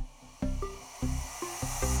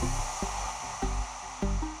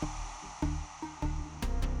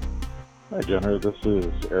 Hi, Jenner. This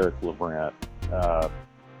is Eric LeBrant.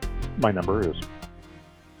 My number is...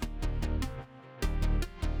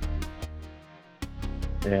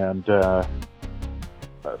 And I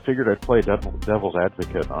figured I'd play devil's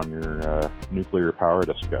advocate on your nuclear power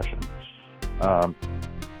discussion. The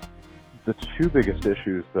two biggest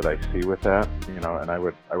issues that I see with that, and I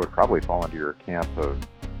would probably fall into your camp of,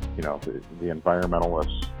 the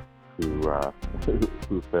environmentalists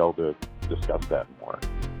who fail to discuss that more,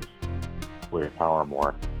 nuclear power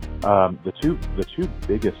more. The two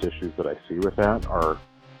biggest issues that I see with that are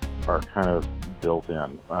kind of built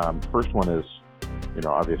in. First one is,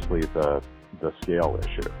 obviously the scale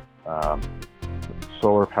issue.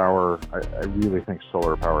 Solar power, I really think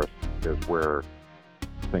solar power is where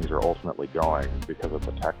things are ultimately going because it's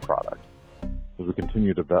a tech product. As we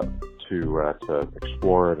continue to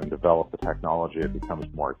explore it and develop the technology, it becomes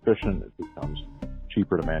more efficient, it becomes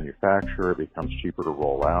cheaper to manufacture, it becomes cheaper to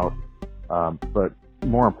roll out. But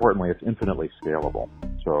more importantly, it's infinitely scalable.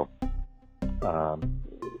 So, I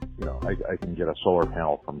can get a solar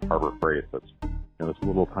panel from Harbor Freight that's this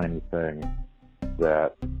little tiny thing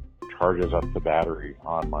that charges up the battery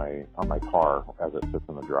on my car as it sits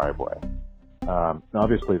in the driveway. Now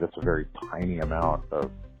obviously that's a very tiny amount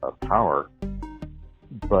of power,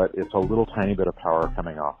 but it's a little tiny bit of power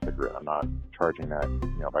coming off the grid. I'm not charging that,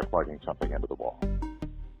 by plugging something into the wall.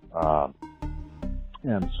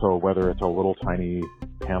 And so whether it's a little tiny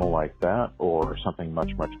panel like that or something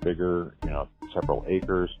much, much bigger, several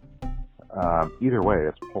acres, either way,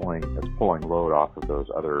 it's pulling load off of those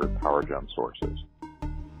other power gen sources.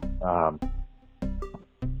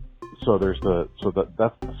 So that's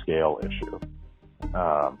the scale issue.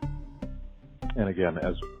 And again,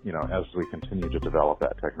 as we continue to develop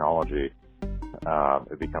that technology,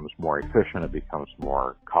 It becomes more efficient. It becomes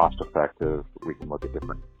more cost effective. We can look at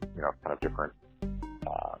different, different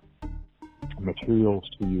materials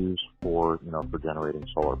to use for generating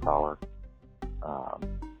solar power.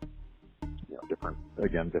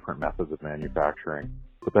 Different methods of manufacturing.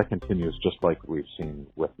 But that continues just like we've seen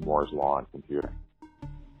with Moore's law in computing.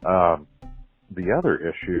 The other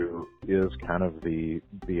issue is kind of the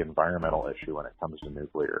environmental issue when it comes to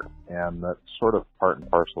nuclear, and that's sort of part and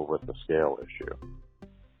parcel with the scale issue.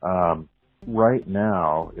 Right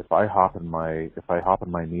now, if I hop in my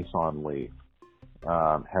Nissan Leaf,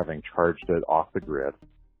 having charged it off the grid,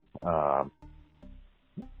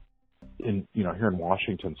 here in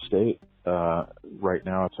Washington State, right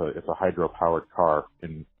now it's a hydro-powered car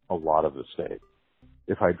in a lot of the state.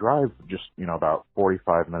 If I drive just, about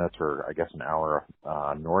 45 minutes or I guess an hour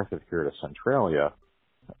north of here to Centralia,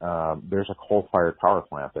 there's a coal-fired power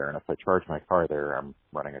plant there. And if I charge my car there, I'm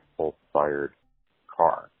running a coal-fired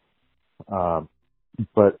car.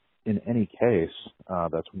 But in any case,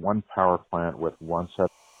 that's one power plant with one set.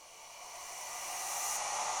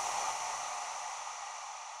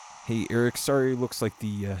 Hey, Eric, sorry, looks like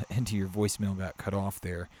the end of your voicemail got cut off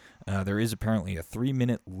there. There is apparently a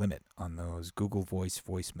 3-minute limit on those Google Voice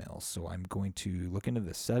voicemails, so I'm going to look into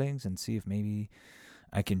the settings and see if maybe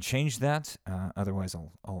I can change that. Otherwise,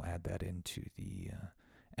 I'll add that into the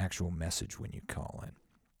actual message when you call in.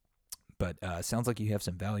 But sounds like you have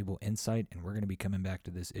some valuable insight, and we're going to be coming back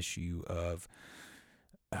to this issue of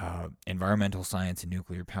environmental science and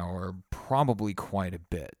nuclear power probably quite a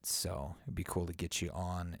bit. So it'd be cool to get you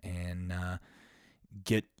on and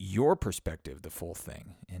get your perspective, the full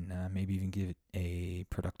thing, and maybe even give it a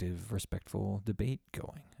productive, respectful debate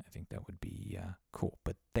going. I think that would be cool.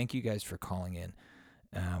 But thank you guys for calling in.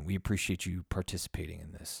 We appreciate you participating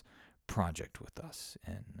in this project with us,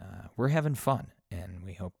 and we're having fun, and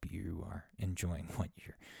we hope you are enjoying what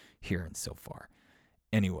you're hearing so far.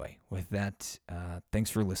 Anyway, with that, thanks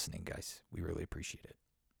for listening, guys. We really appreciate it.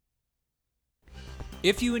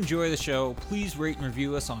 If you enjoy the show, please rate and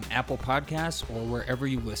review us on Apple Podcasts or wherever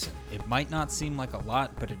you listen. It might not seem like a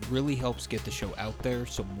lot, but it really helps get the show out there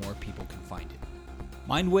so more people can find it.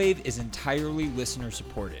 Mindwave is entirely listener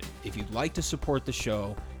supported. If you'd like to support the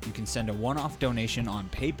show, you can send a one-off donation on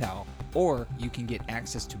PayPal, or you can get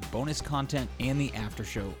access to bonus content and the after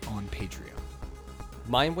show on Patreon.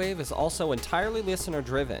 Mindwave is also entirely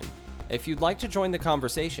listener-driven. If you'd like to join the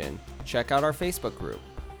conversation, check out our Facebook group.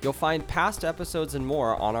 You'll find past episodes and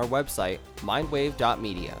more on our website,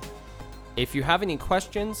 mindwave.media. If you have any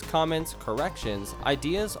questions, comments, corrections,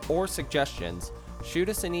 ideas, or suggestions, shoot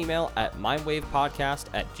us an email at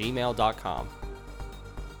mindwavepodcast@gmail.com.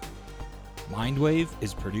 Mindwave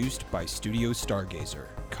is produced by Studio Stargazer.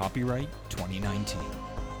 Copyright 2019.